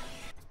 AUD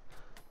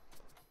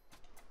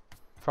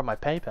from my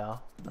PayPal.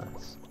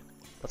 Nice.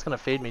 That's gonna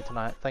feed me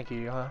tonight. Thank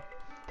you,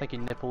 thank you,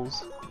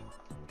 nipples.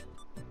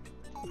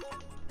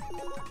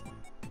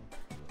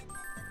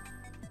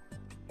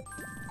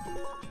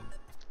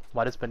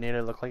 Why does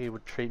Benito look like he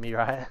would treat me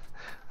right?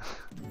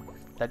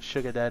 That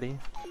sugar daddy.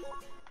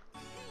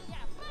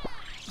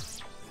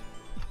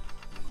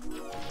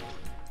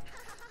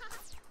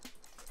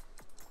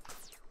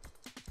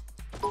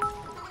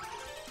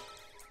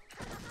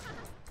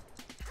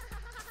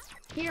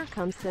 Here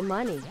comes the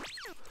money.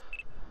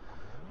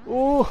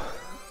 Ooh!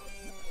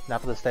 Now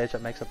for the stage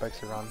that makes or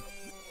breaks a run.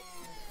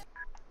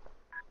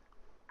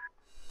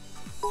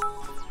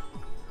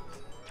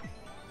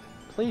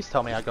 Please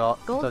tell me I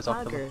got Gold those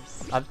off them.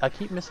 I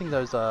keep missing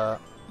those, I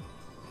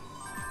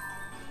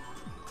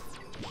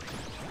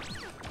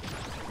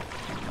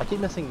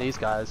keep missing these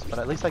guys, but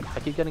at least I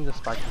keep getting the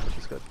spikes, which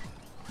is good.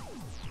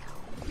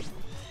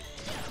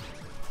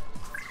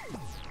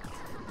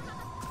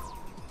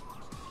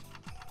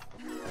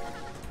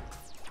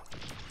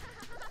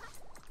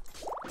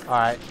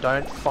 Alright,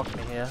 don't fuck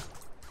me here.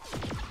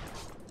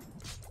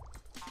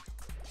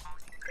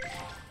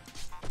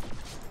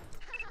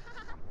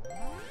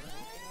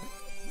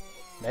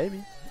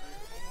 Maybe.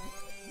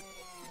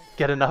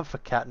 Get enough for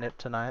catnip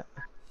tonight.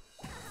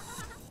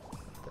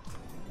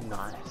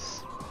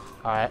 Nice.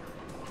 Alright.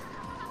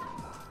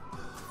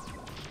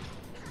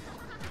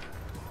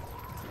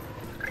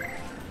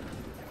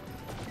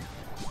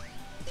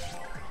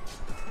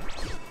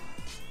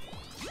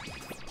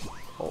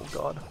 Oh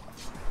god.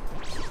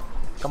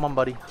 Come on,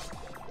 buddy.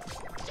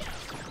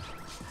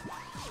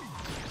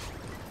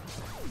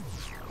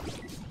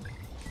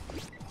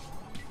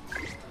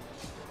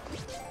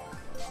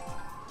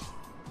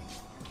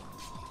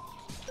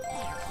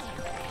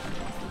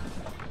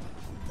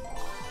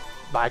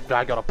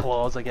 I got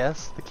applause, I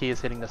guess. The key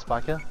is hitting the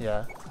spiker.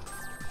 Yeah.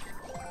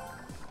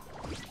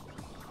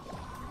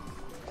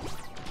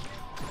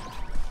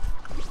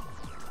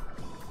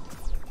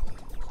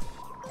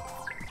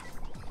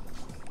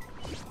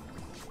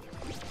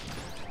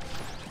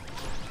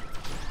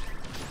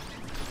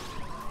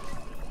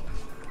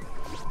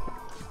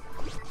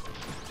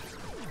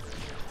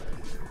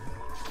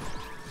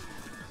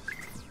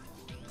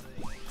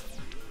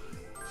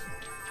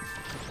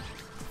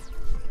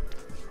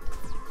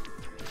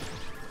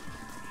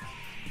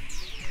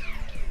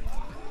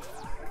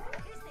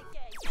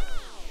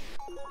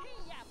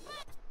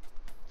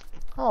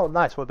 Oh,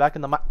 nice. We're back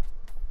in the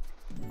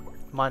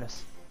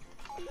minus.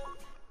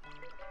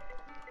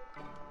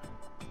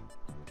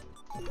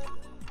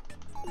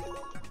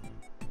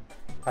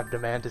 I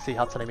demand to see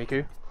Hatsune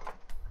Miku.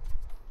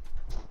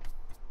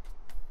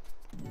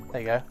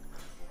 There you go.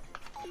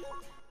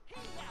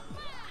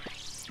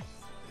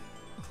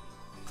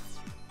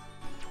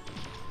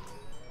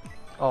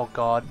 Oh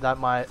god, that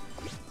might...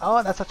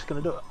 Oh, that's actually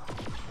gonna do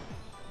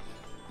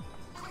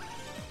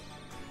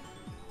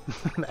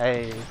it.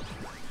 Hey.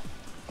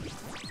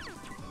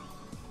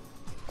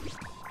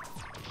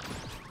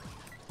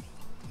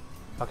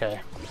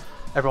 Okay.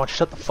 Everyone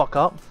shut the fuck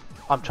up.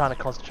 I'm trying to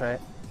concentrate.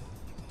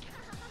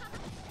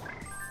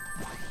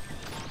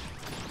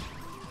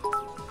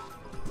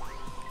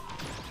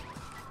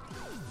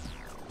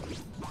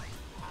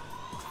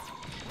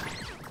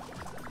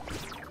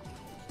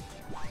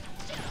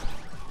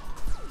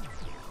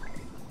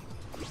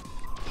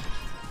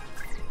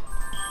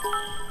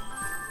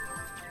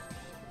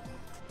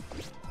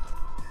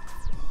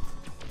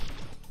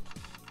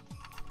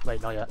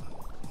 Wait, not yet.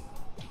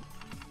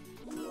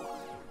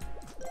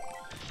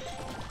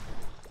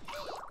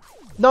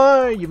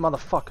 No, you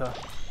motherfucker.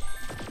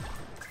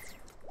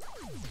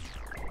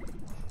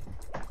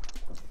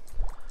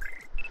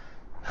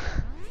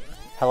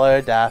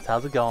 Hello, Daft.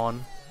 How's it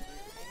going?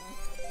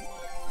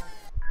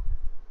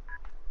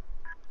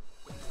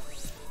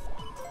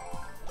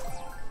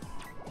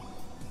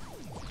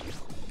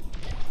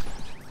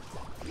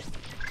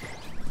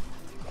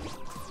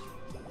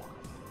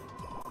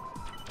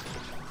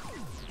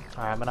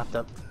 Alright, I'm gonna have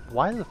to...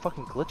 Why is it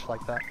fucking glitch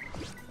like that?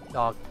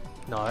 Oh,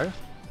 no.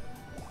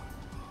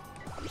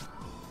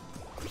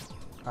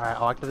 Alright,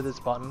 I'll activate this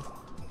button.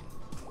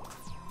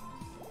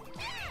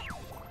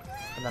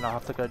 And then I'll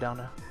have to go down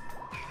there.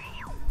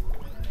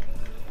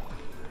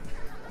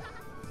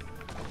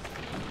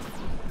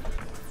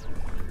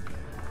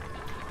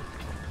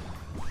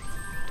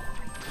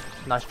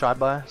 Nice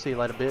drive-by. See you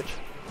later, bitch.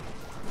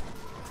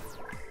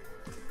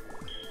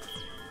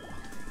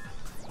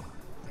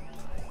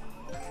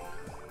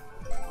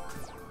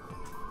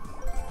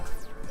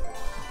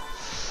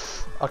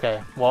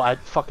 Okay, well I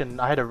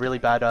had a really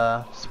bad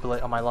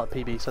split on my lot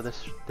PB, so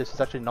this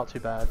is actually not too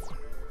bad.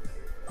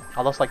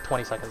 I lost like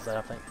 20 seconds there,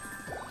 I think.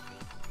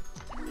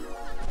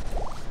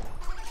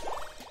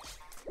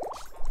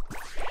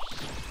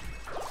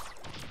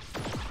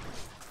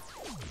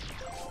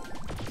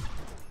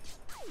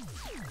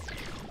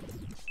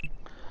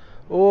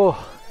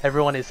 Oh,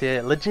 everyone is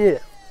here,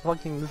 legit.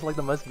 Fucking, this is like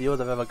the most viewers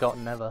I've ever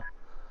gotten ever.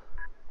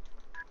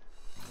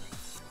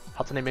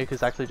 Hatsune Miku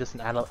is actually just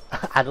an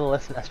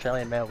adolescent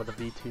Australian male with a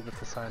VTuber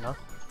persona.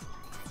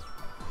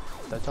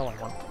 That's all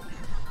I want.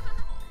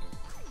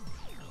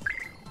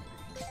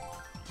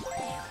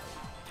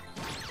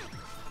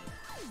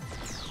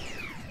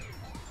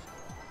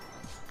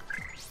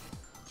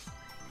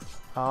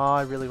 Oh,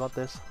 I really want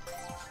this.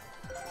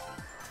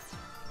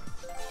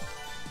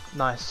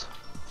 Nice.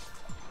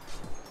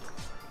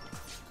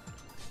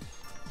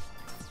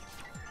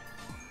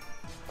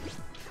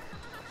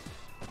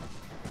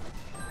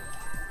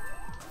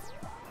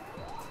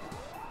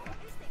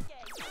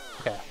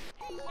 Okay.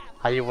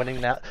 Are you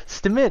winning now?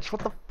 Stimich,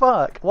 what the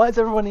fuck? Why is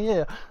everyone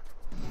here?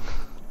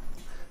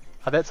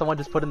 I bet someone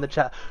just put in the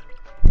chat,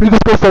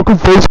 biggest go fucking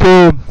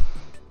facecam!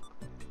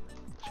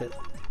 Shit.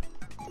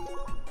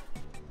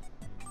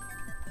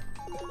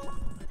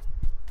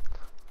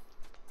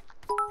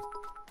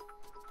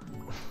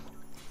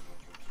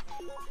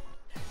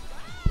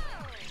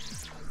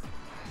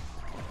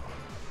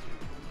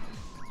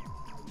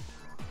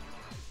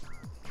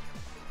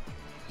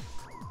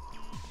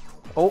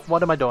 Oh,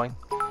 what am I doing?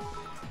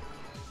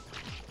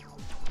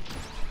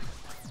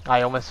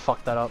 I almost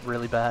fucked that up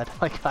really bad.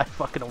 Like, I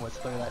fucking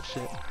almost threw that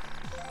shit.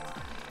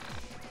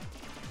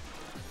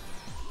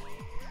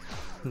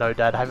 No,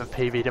 Dad, I haven't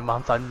PB'd in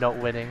months. I'm not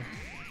winning.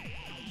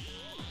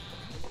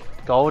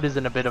 Gold is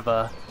in a bit of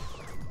a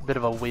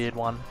weird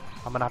one.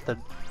 I'm gonna have to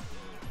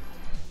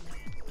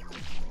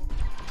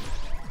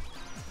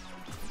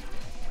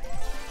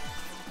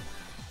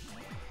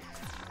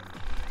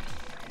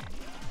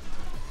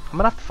I'm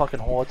gonna have to fucking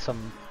hoard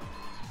some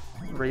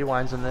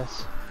rewinds in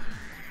this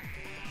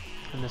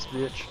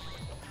bitch.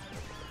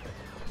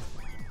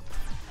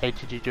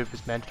 ATG dupe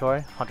is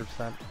mandatory,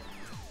 100%.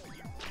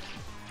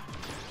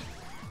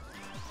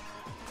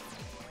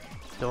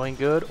 Doing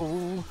good.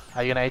 Ooh,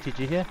 are you gonna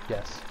ATG here?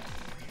 Yes.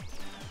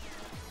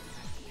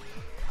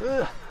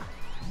 Ugh.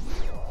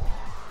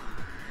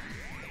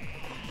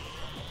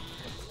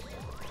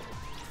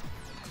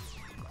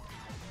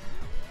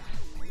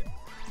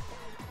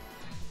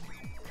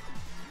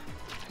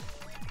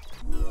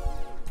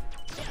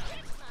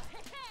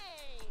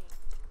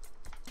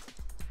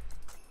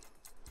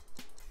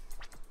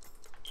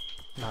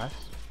 Nice.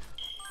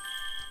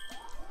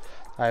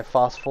 I have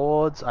fast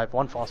forwards. I have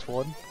one fast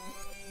forward.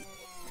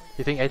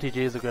 You think ATG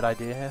is a good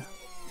idea here?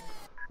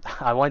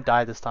 I won't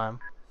die this time.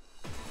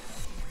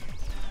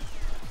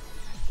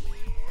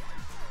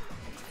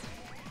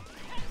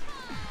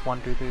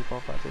 One, two, three,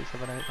 four, five, six,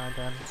 seven, eight, nine,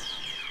 10.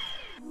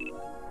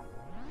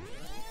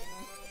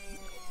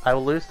 I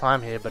will lose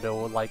time here, but it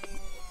will like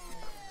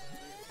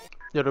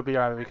it'll be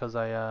alright because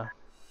I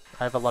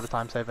have a lot of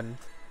time saving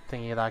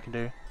thingy that I can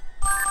do.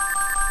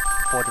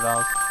 4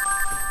 devals.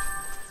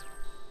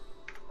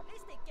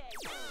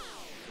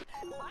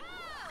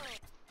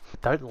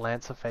 Don't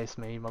Lancer face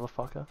me,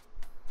 motherfucker.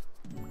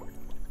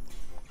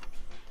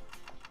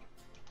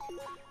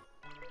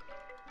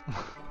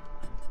 How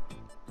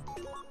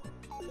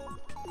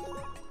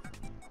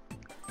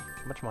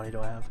much money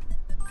do I have?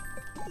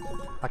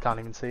 I can't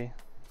even see.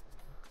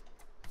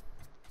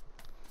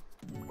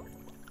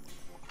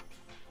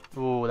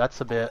 Ooh,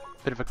 that's a bit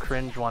of a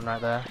cringe one right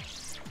there.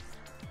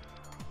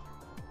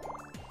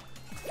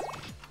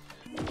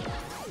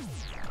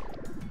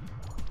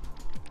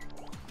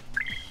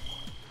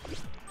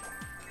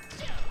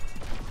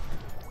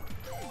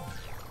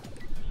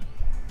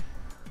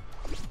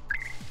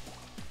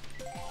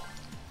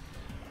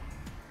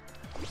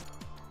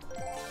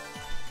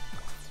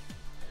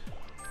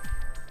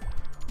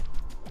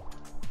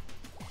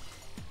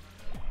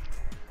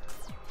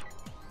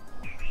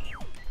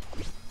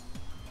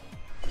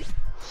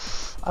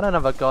 I don't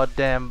have a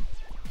goddamn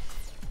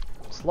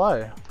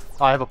slow.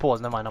 Oh, I have a pause,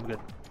 never mind, I'm good.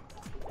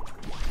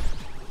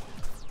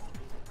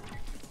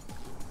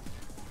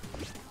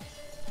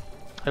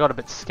 I got a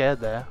bit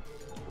scared there.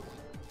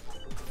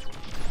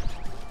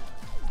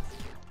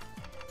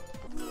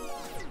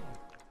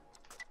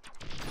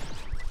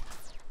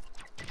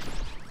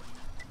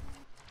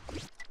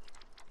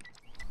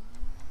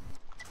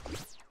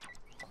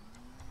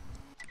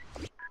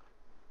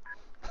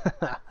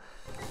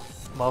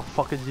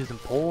 Motherfuckers using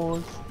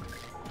pause.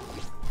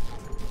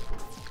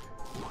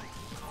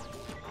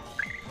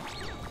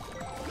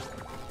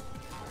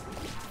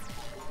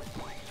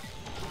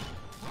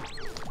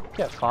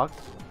 Get fucked.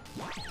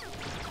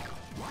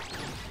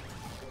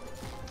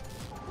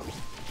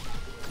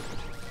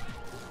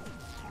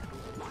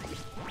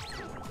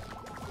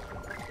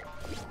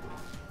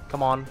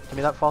 Come on, give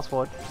me that fast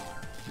forward.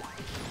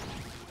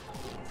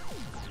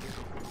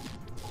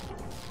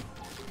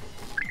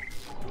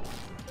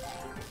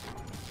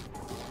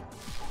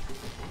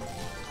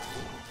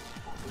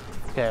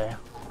 Okay.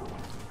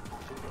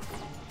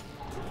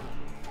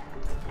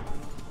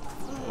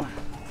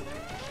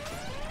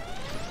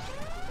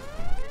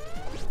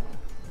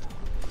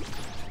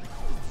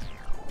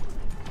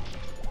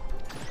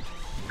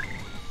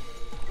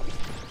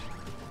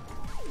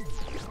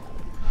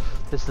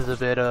 This is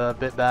a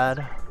bit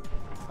bad.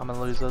 I'm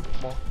gonna lose it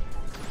more.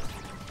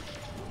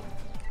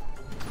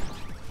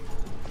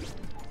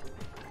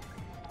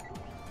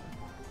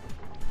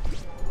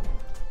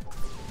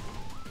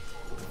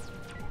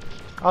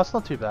 Oh, it's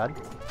not too bad.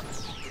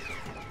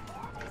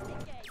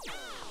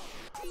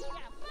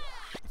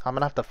 I'm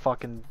gonna have to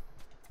fucking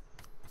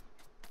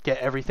get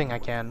everything I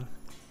can.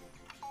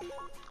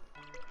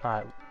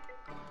 Alright.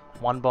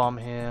 One bomb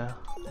here.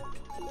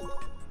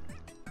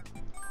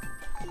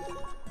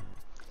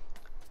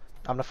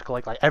 I'm gonna have to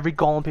collect like every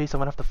golem piece. I'm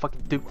gonna have to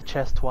fucking dupe the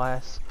chest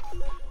twice.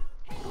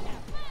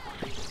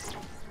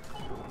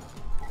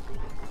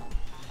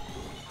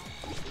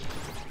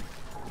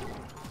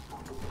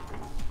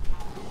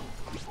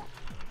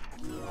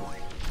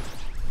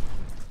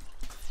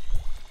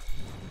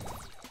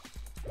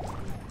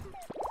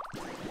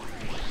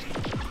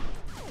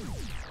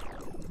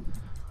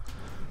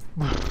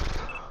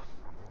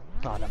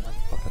 Oh, never mind.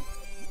 Fuck it.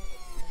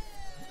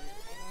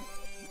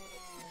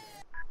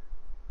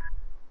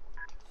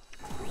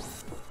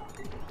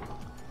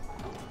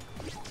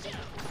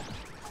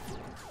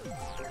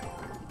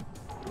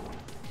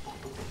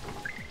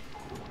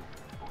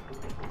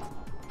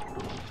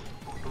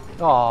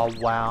 Oh,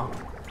 wow.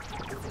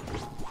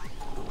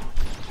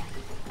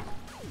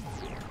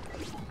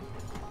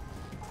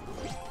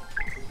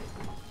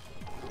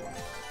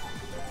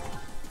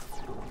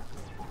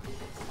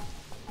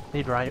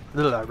 Need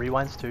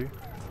rewinds too.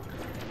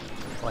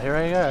 Well, here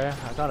I go.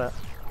 I got it.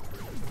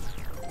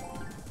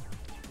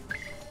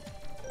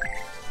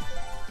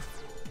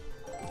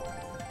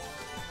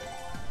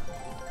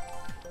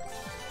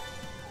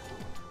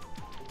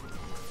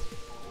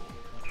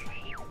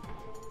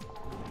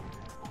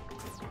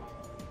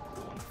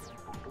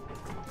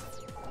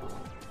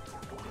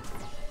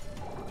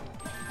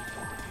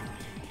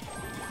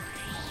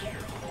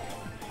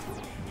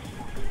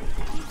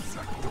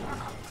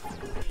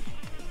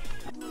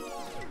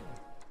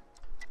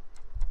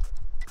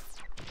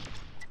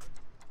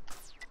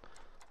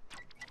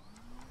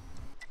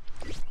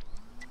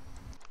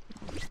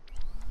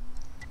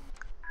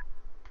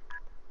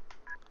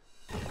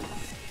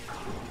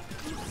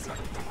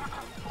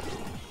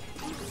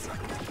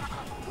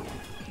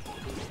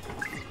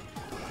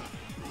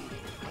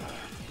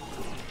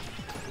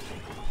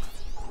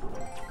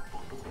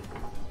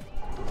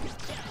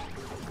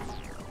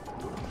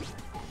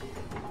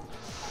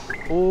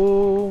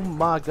 Oh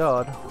my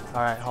god.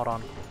 Alright, hold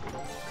on.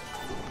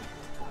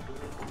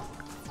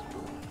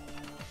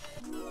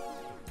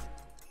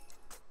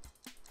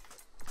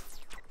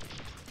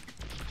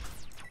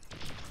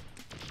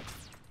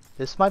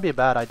 This might be a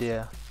bad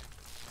idea.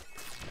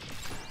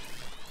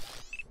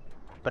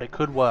 But it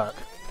could work.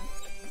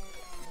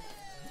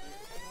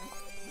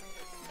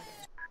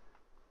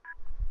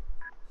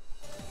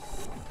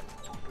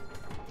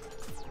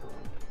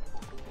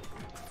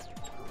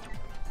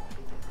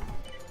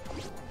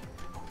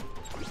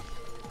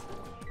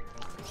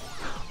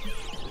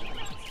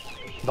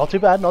 Not too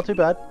bad, not too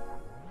bad.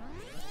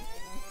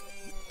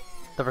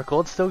 The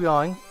record's still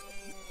going.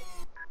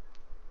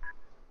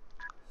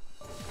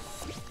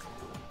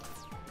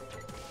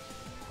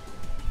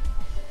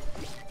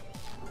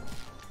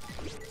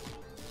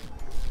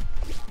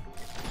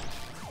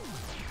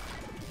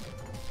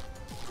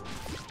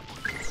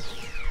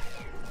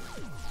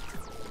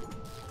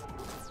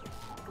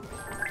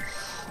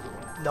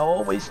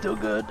 No, we're still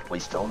good. We're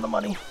still in the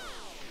money.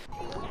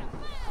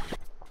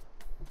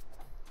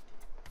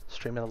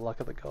 Streaming the luck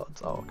of the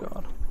gods. Oh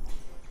god.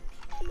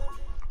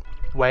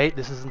 Wait,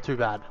 this isn't too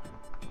bad.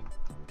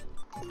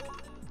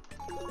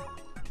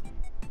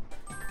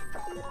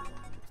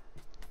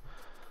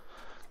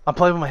 I'm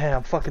playing with my hair.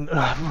 I'm fucking.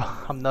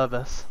 I'm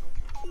nervous.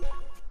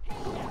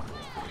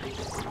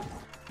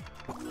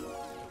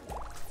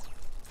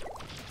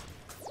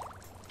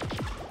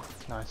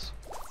 Nice.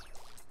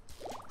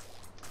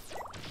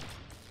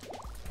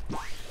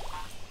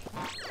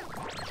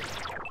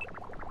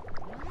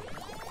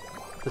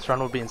 This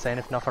run would be insane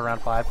if not for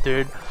round 5.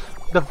 Dude,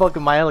 the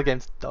fucking my early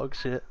game's dog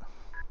shit.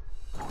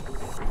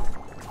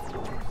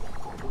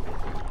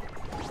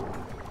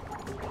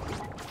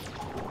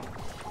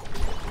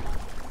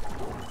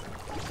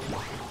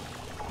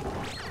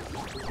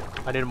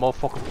 I need more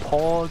fucking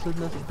pause in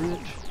this bitch.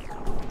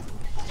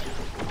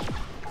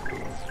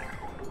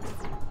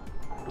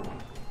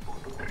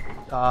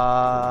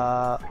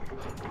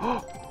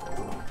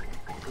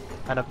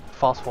 And a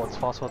fast forward's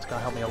gonna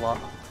help me a lot.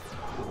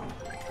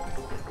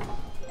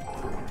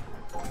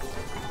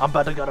 I'm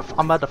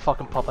about to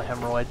fucking pop a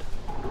hemorrhoid.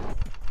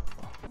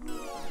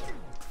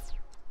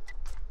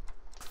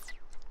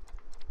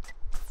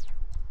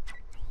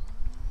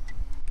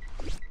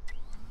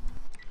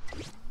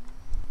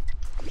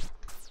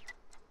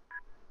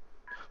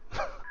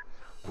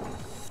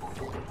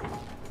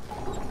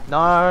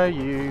 No,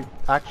 you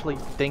actually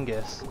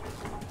dingus.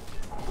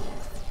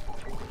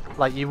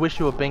 Like, you wish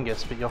you were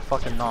Bingus, but you're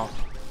fucking not.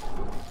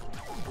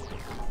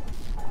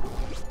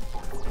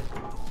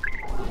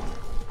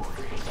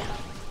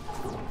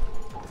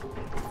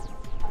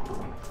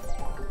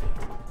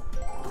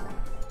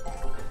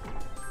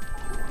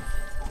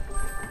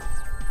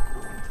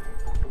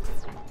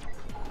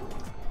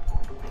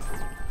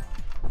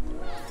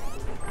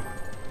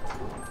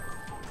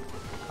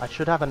 I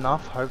should have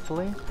enough,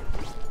 hopefully.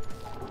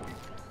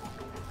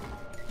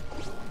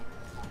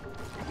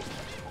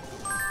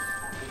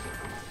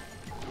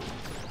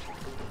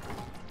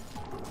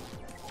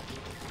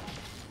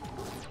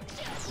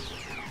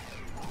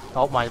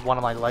 Oh, one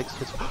of my legs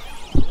just...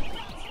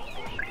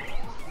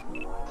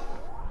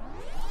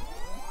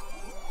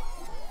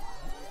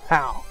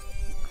 How?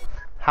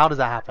 How does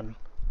that happen?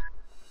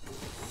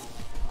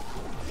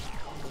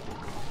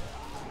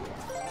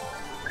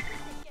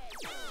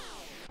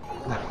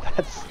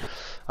 That's...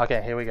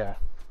 Okay, here we go.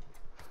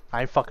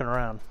 I ain't fucking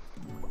around.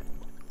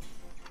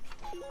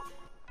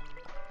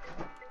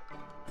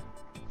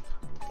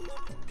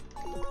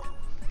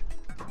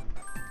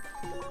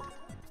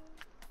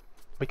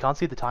 We can't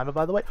see the timer,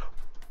 by the way.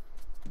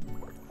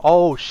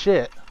 Oh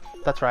shit,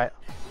 that's right.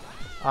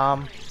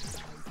 Can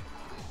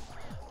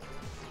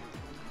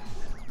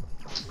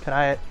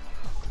I?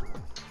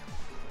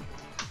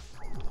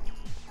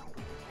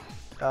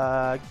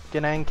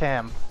 Ganang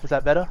cam. Is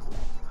that better?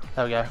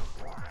 There we go.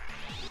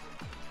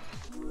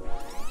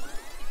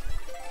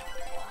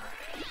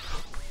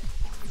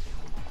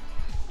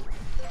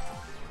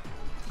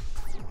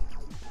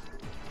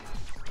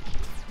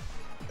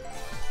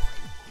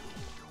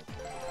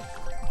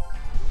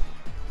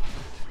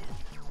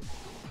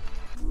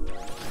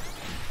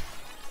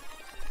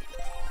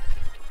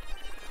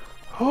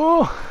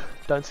 Oh,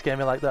 don't scare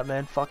me like that,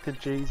 man. Fucking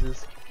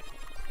Jesus.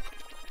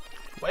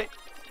 Wait.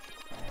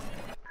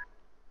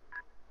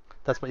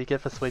 That's what you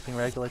get for sweeping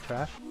regular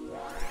trash.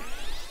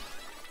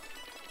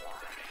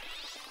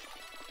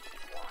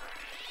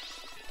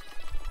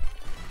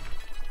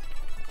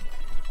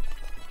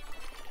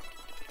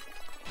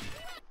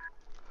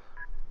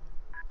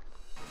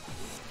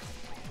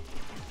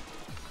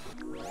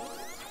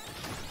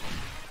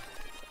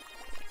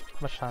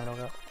 How much time do I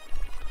got?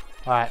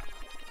 Alright.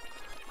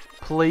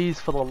 Please,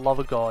 for the love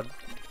of God,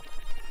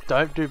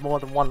 don't do more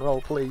than one roll,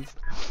 please.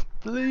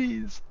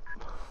 Please.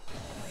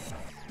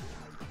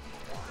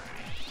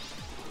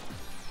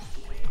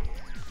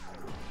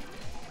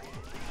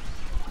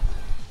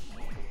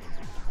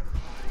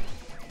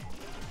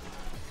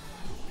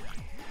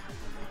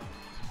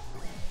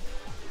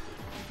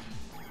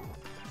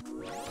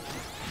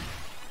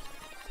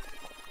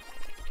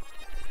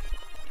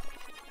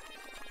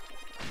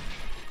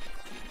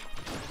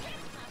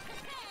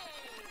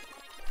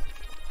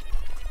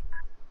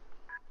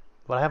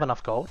 Would I have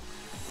enough gold?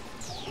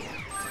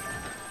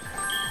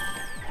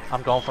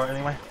 I'm going for it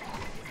anyway.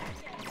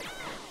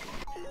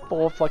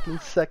 4 fucking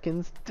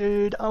seconds,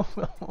 dude. Oh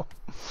no.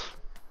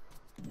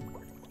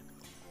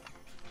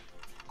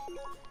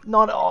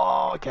 Not.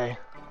 Oh, okay.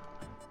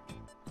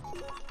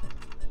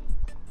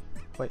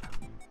 Wait.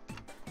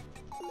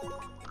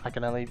 I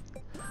can only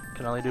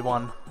do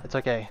one. It's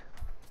okay.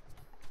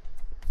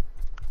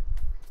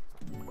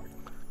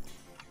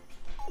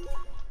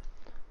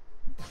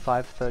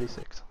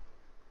 $5.36.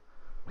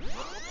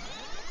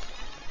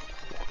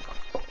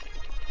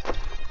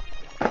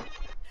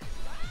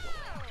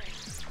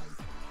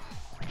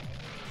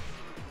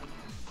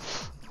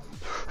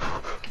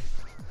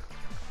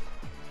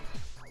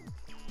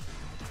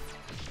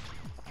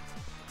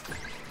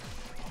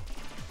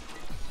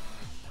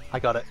 I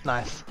got it.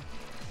 Nice.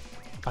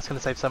 That's gonna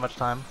save so much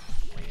time.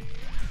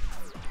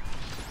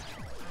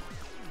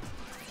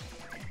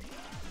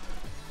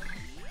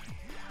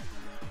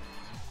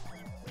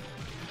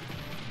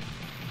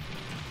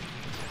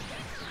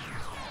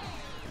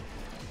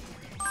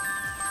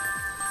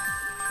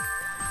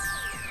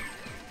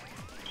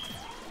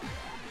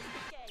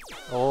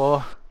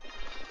 Oh,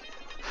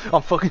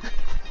 I'm fucking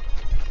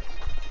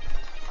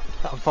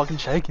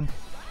shaking.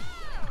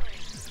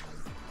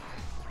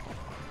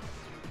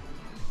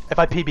 If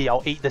I PB,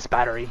 I'll eat this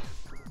battery.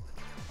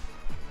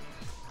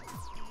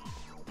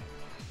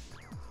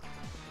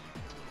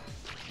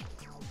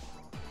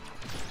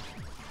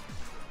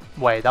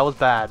 Wait, that was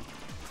bad.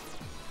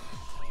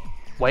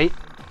 Wait.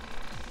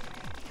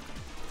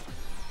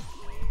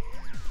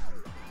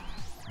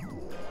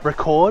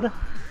 Record.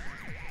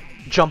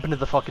 Jump into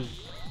the fucking...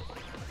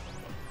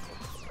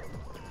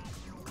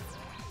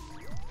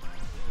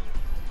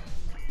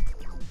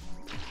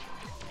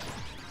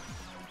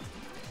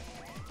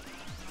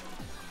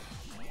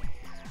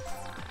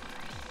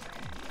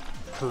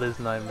 Please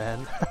no,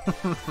 man.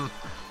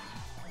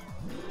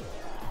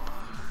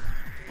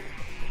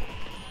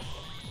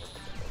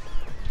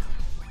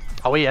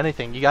 I'll eat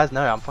anything. You guys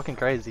know I'm fucking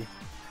crazy.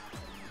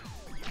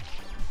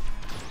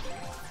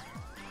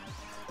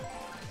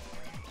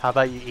 How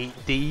about you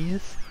eat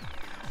these?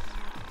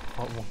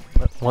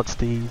 What's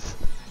these?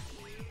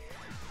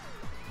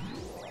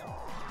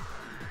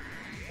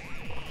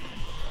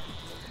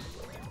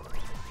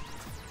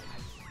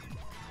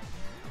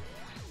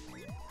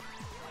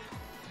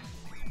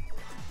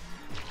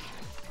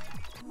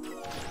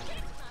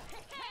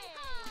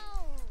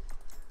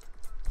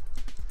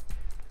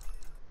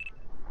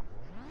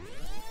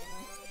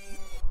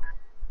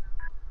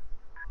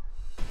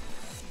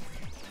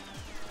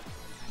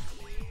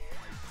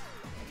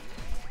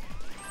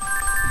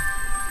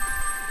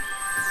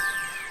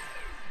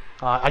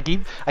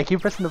 I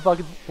keep pressing the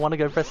fucking want to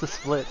go press the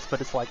splits,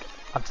 but it's like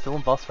I'm still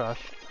in boss rush.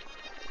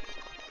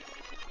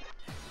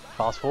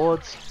 Fast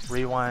forwards,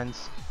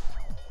 rewinds,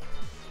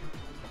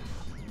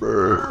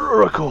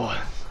 record.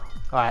 All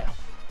right.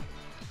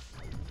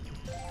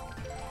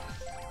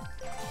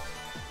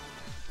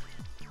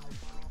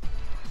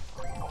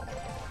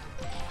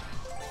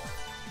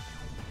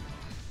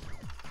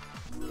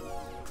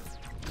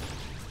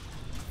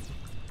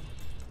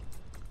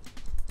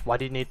 Why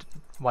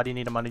do you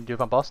need a money to do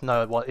my boss?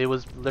 No, well, it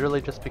was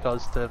literally just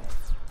because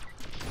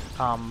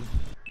I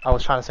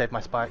was trying to save my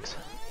spikes.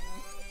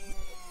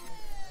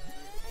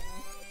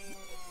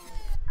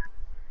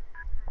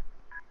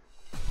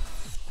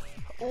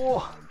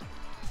 Oh.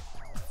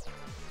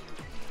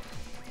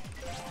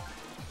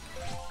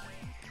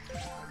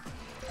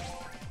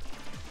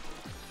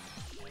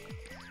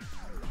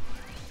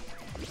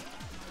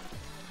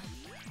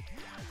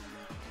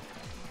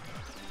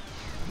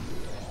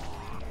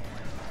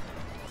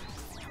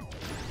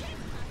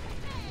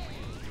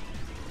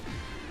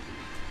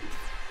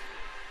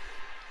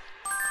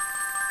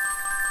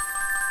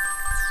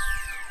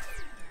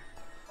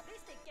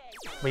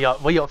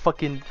 We got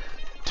fucking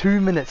 2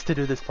 minutes to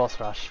do this boss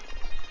rush.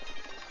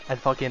 And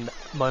fucking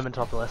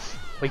Momentopolis.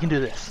 We can do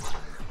this.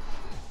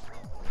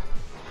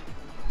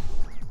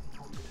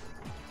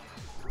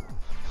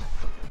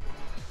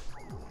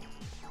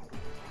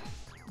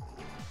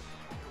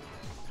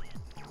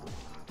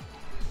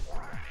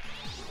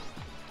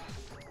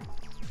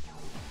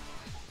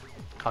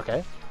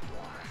 Okay.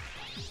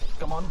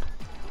 Come on.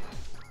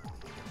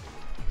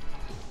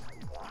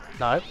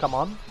 No, come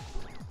on.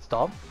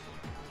 Stop.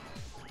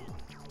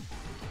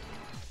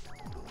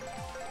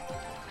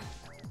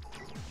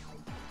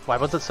 Why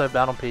was it so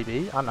bad on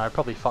PB? I don't know, I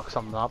probably fucked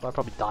something up. I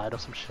probably died or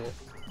some shit.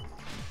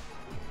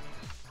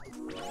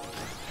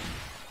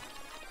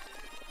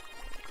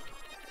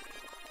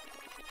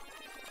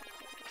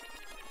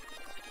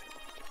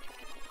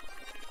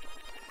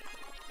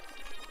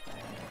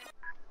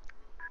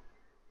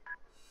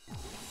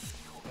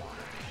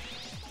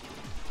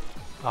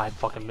 I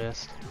fucking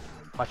missed.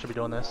 I should be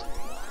doing this.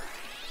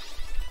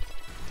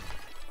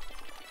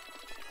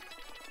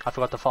 I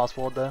forgot to fast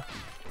forward there.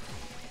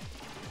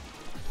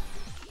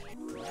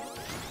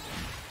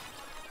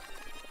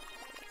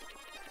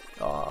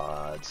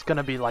 It's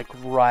gonna be like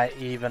right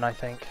even, I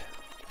think.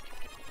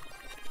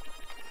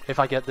 If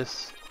I get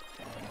this.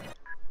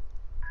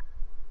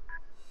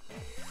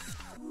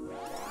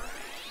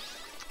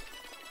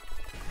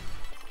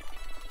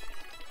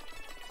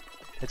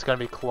 It's gonna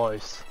be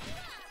close.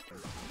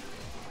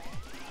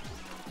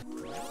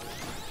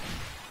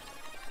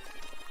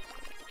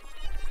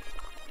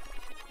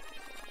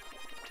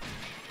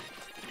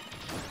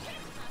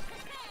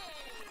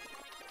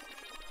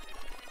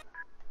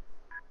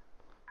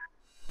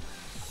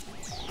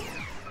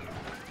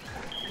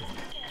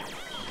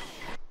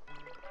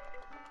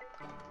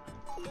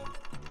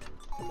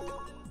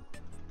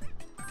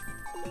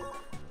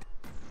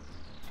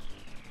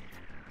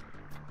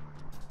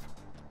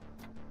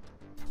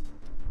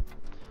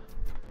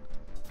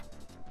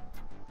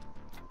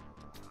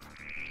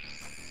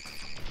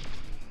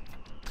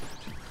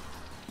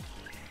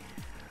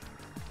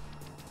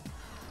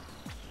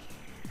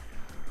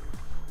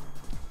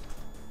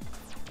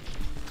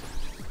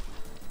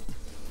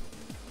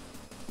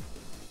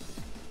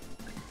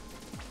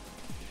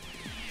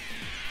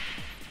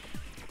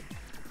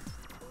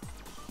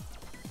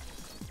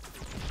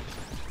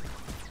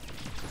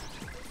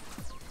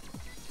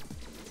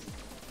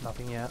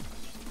 Nothing yet.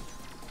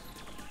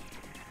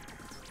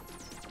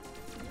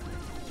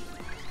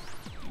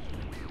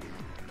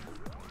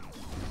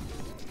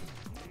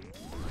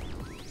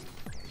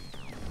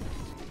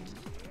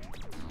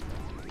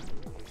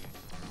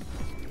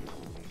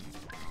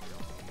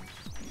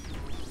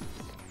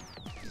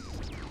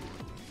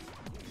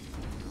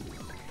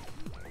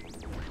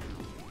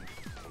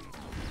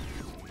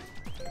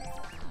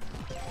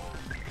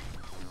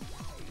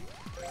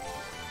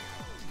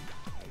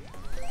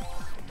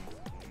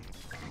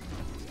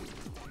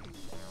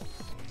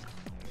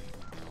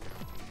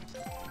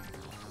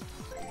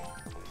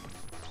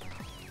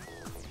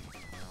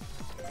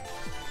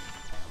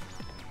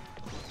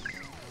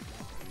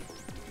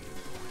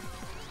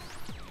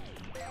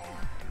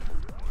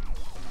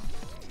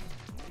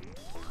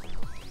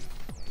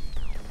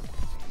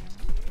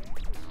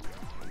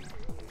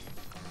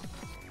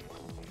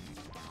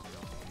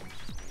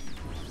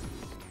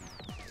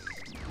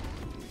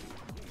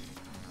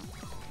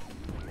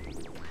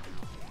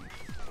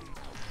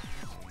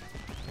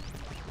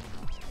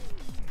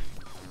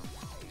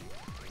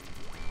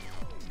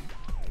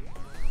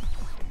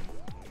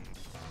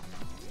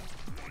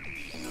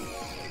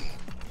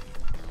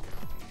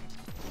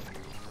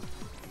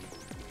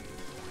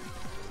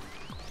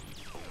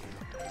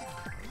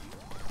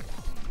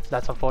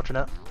 That's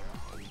unfortunate.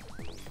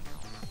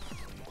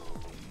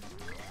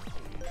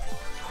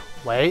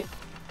 Wait.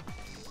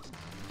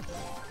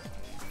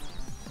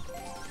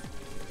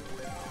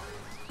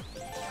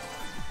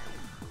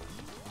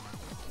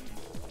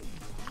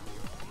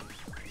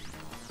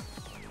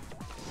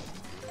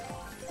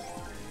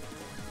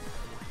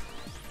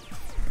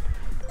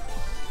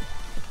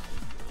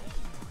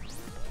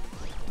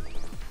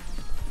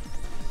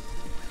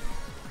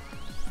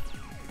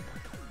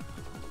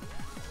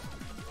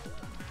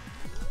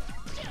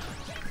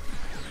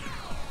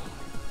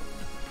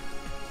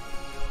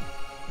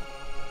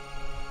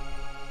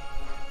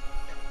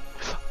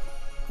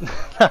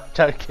 I'm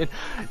joking.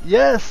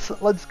 Yes,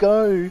 let's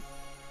go.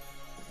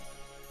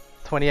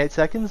 28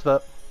 seconds,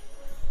 but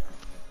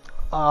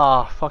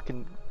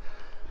fucking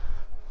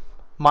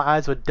my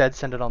eyes were dead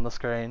centered on the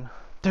screen.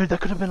 Dude,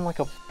 that could have been like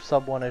a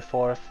sub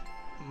 104 if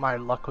my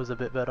luck was a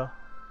bit better.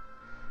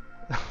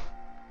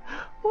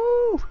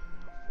 Woo!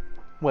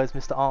 Where's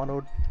Mr.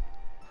 Arnold?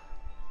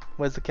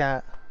 Where's the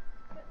cat?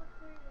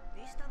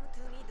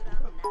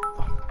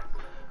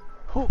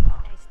 Who?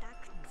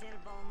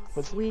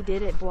 We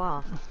did it,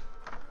 bois.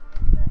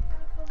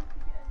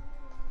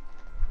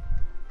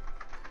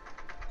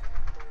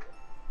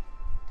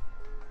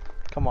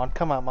 Come on,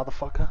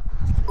 motherfucker.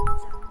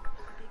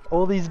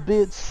 All these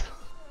bits.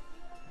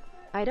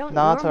 I don't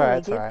Nah, it's normally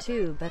alright, give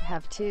two, but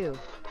have two.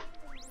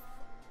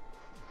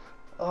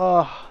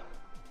 Oh.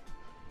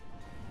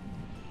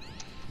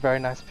 Very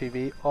nice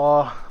PB.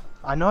 Oh,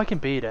 I know I can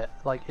beat it.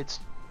 Like, it's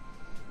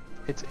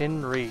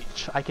in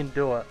reach. I can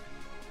do it.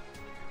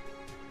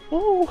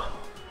 Woo!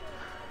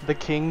 The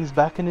king's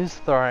back in his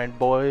throne,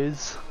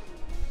 boys.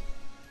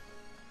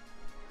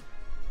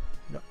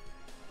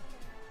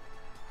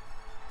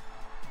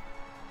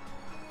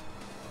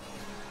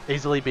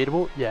 Easily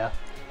beatable? Yeah.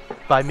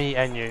 By me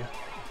and you.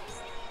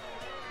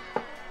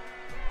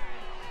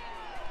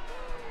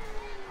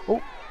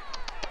 Oh.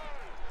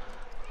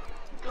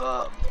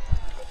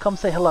 Come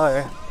say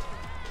hello.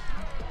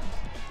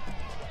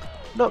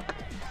 Look.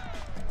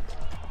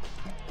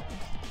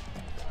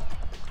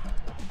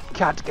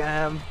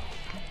 Catcam.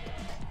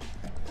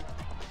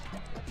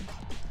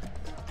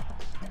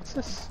 What's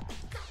this?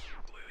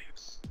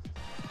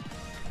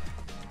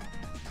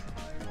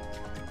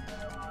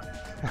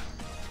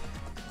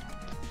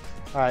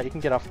 Alright, you can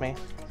get off me.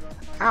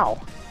 Ow!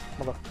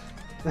 Mother.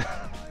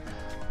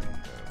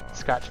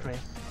 Scratched me.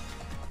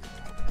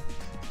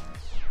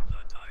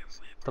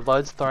 The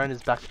load's thrown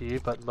is back to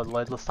you, but the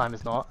loadless time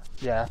is not.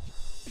 Yeah.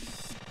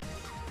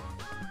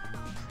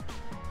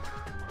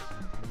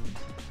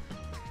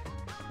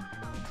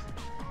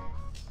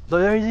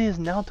 There he is,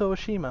 Naoto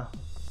Oshima.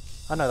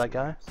 I know that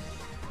guy.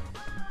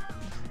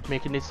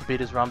 Mika needs to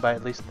beat his run by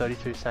at least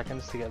 32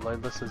 seconds to get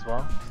loadless as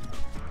well.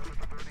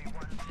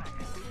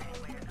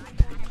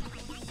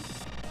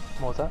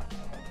 What was that?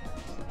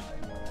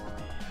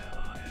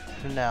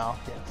 Now,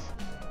 yes.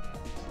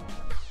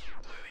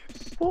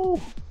 Woo!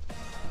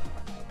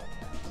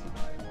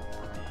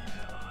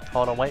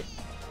 Hold on, wait.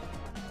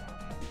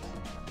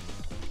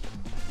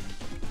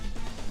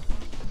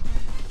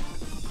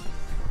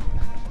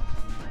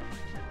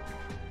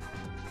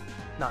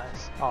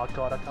 Nice. Oh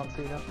god, I can't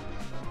see that.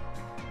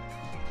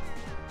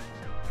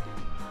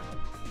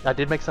 I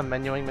did make some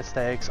menuing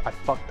mistakes. I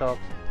fucked up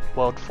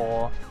World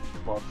 4,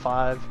 World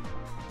 5,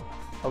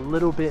 a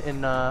little bit in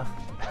in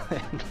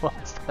World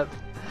 7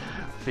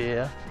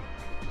 Fear.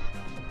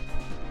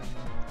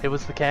 It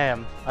was the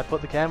cam. I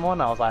put the cam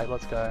on, I was like,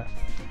 let's go.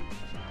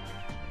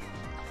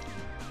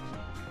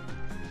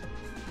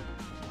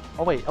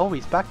 Oh wait, oh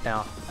he's back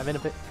now. I'm in a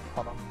bit,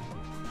 hold on.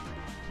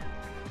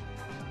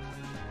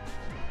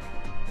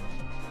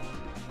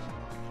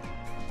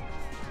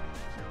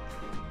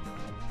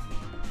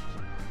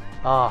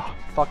 Ah, oh,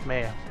 fuck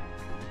me.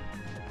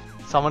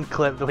 Someone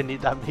clipped, we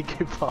need that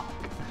Miku block.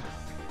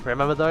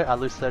 Remember though, I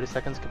lose 30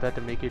 seconds compared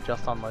to Miku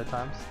just on low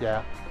times.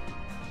 Yeah.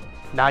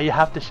 Now you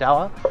have to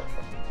shower?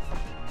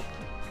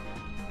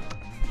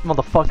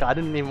 Motherfucker, I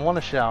didn't even want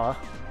to shower.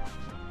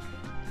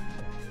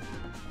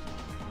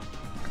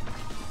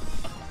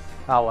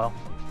 Oh well.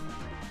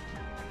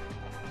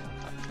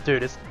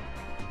 Dude, it's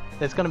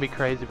gonna be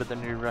crazy with the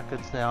new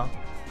records now.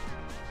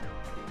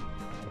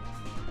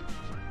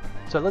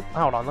 So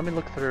hold on, let me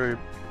look through.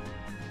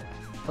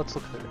 Let's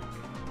look through.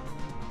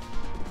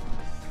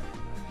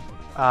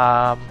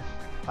 I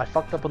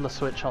fucked up on the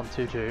Switch on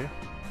 2.2.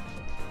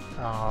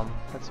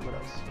 Let's see what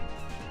else.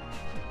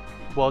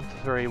 World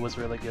 3 was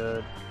really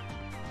good.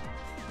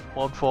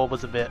 World 4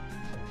 was a bit.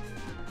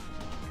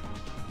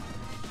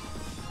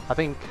 I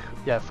think,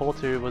 yeah,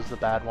 4.2 was the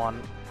bad one.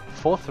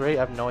 4.3, I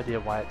have no idea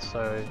why it's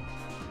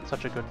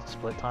such a good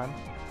split time.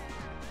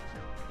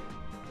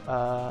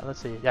 Let's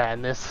see. Yeah,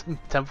 and this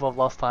Temple of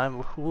Lost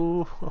Time.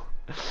 Ooh,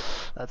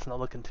 that's not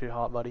looking too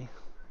hot, buddy.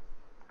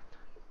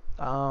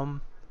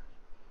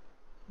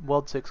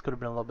 World 6 could have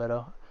been a lot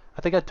better.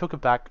 I think I took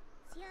it back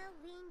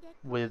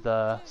with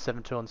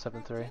 7.2 and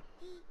 7.3,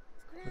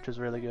 which is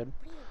really good.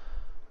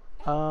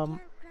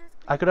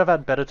 I could have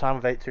had better time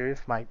with 8.2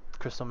 if my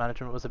crystal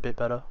management was a bit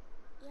better.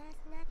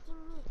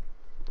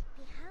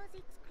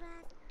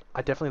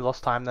 I definitely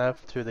lost time there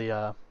through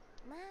the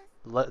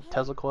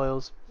Tesla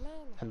coils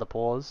and the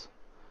pause.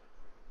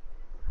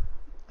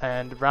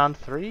 And round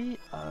 3,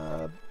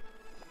 I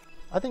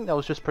think that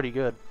was just pretty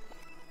good.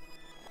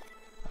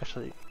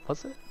 Actually,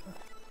 was it?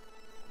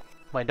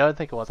 Wait, I don't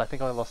think it was. I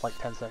think I lost like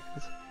 10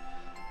 seconds.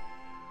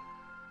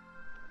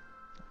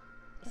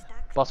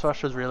 Boss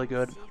Rush was really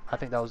good. I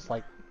think that was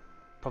like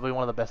probably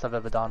one of the best I've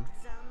ever done.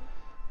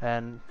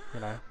 And, you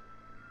know,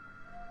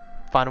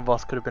 final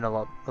boss could have been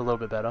a little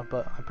bit better,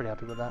 but I'm pretty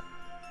happy with that.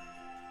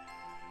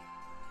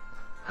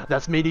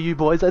 That's me to you,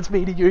 boys. That's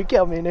me to you.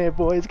 Come in here,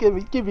 boys.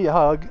 Give me a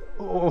hug.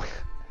 Oh.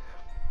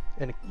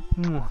 And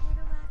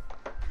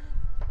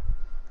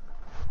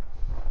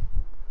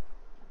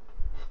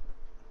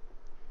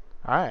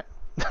all right.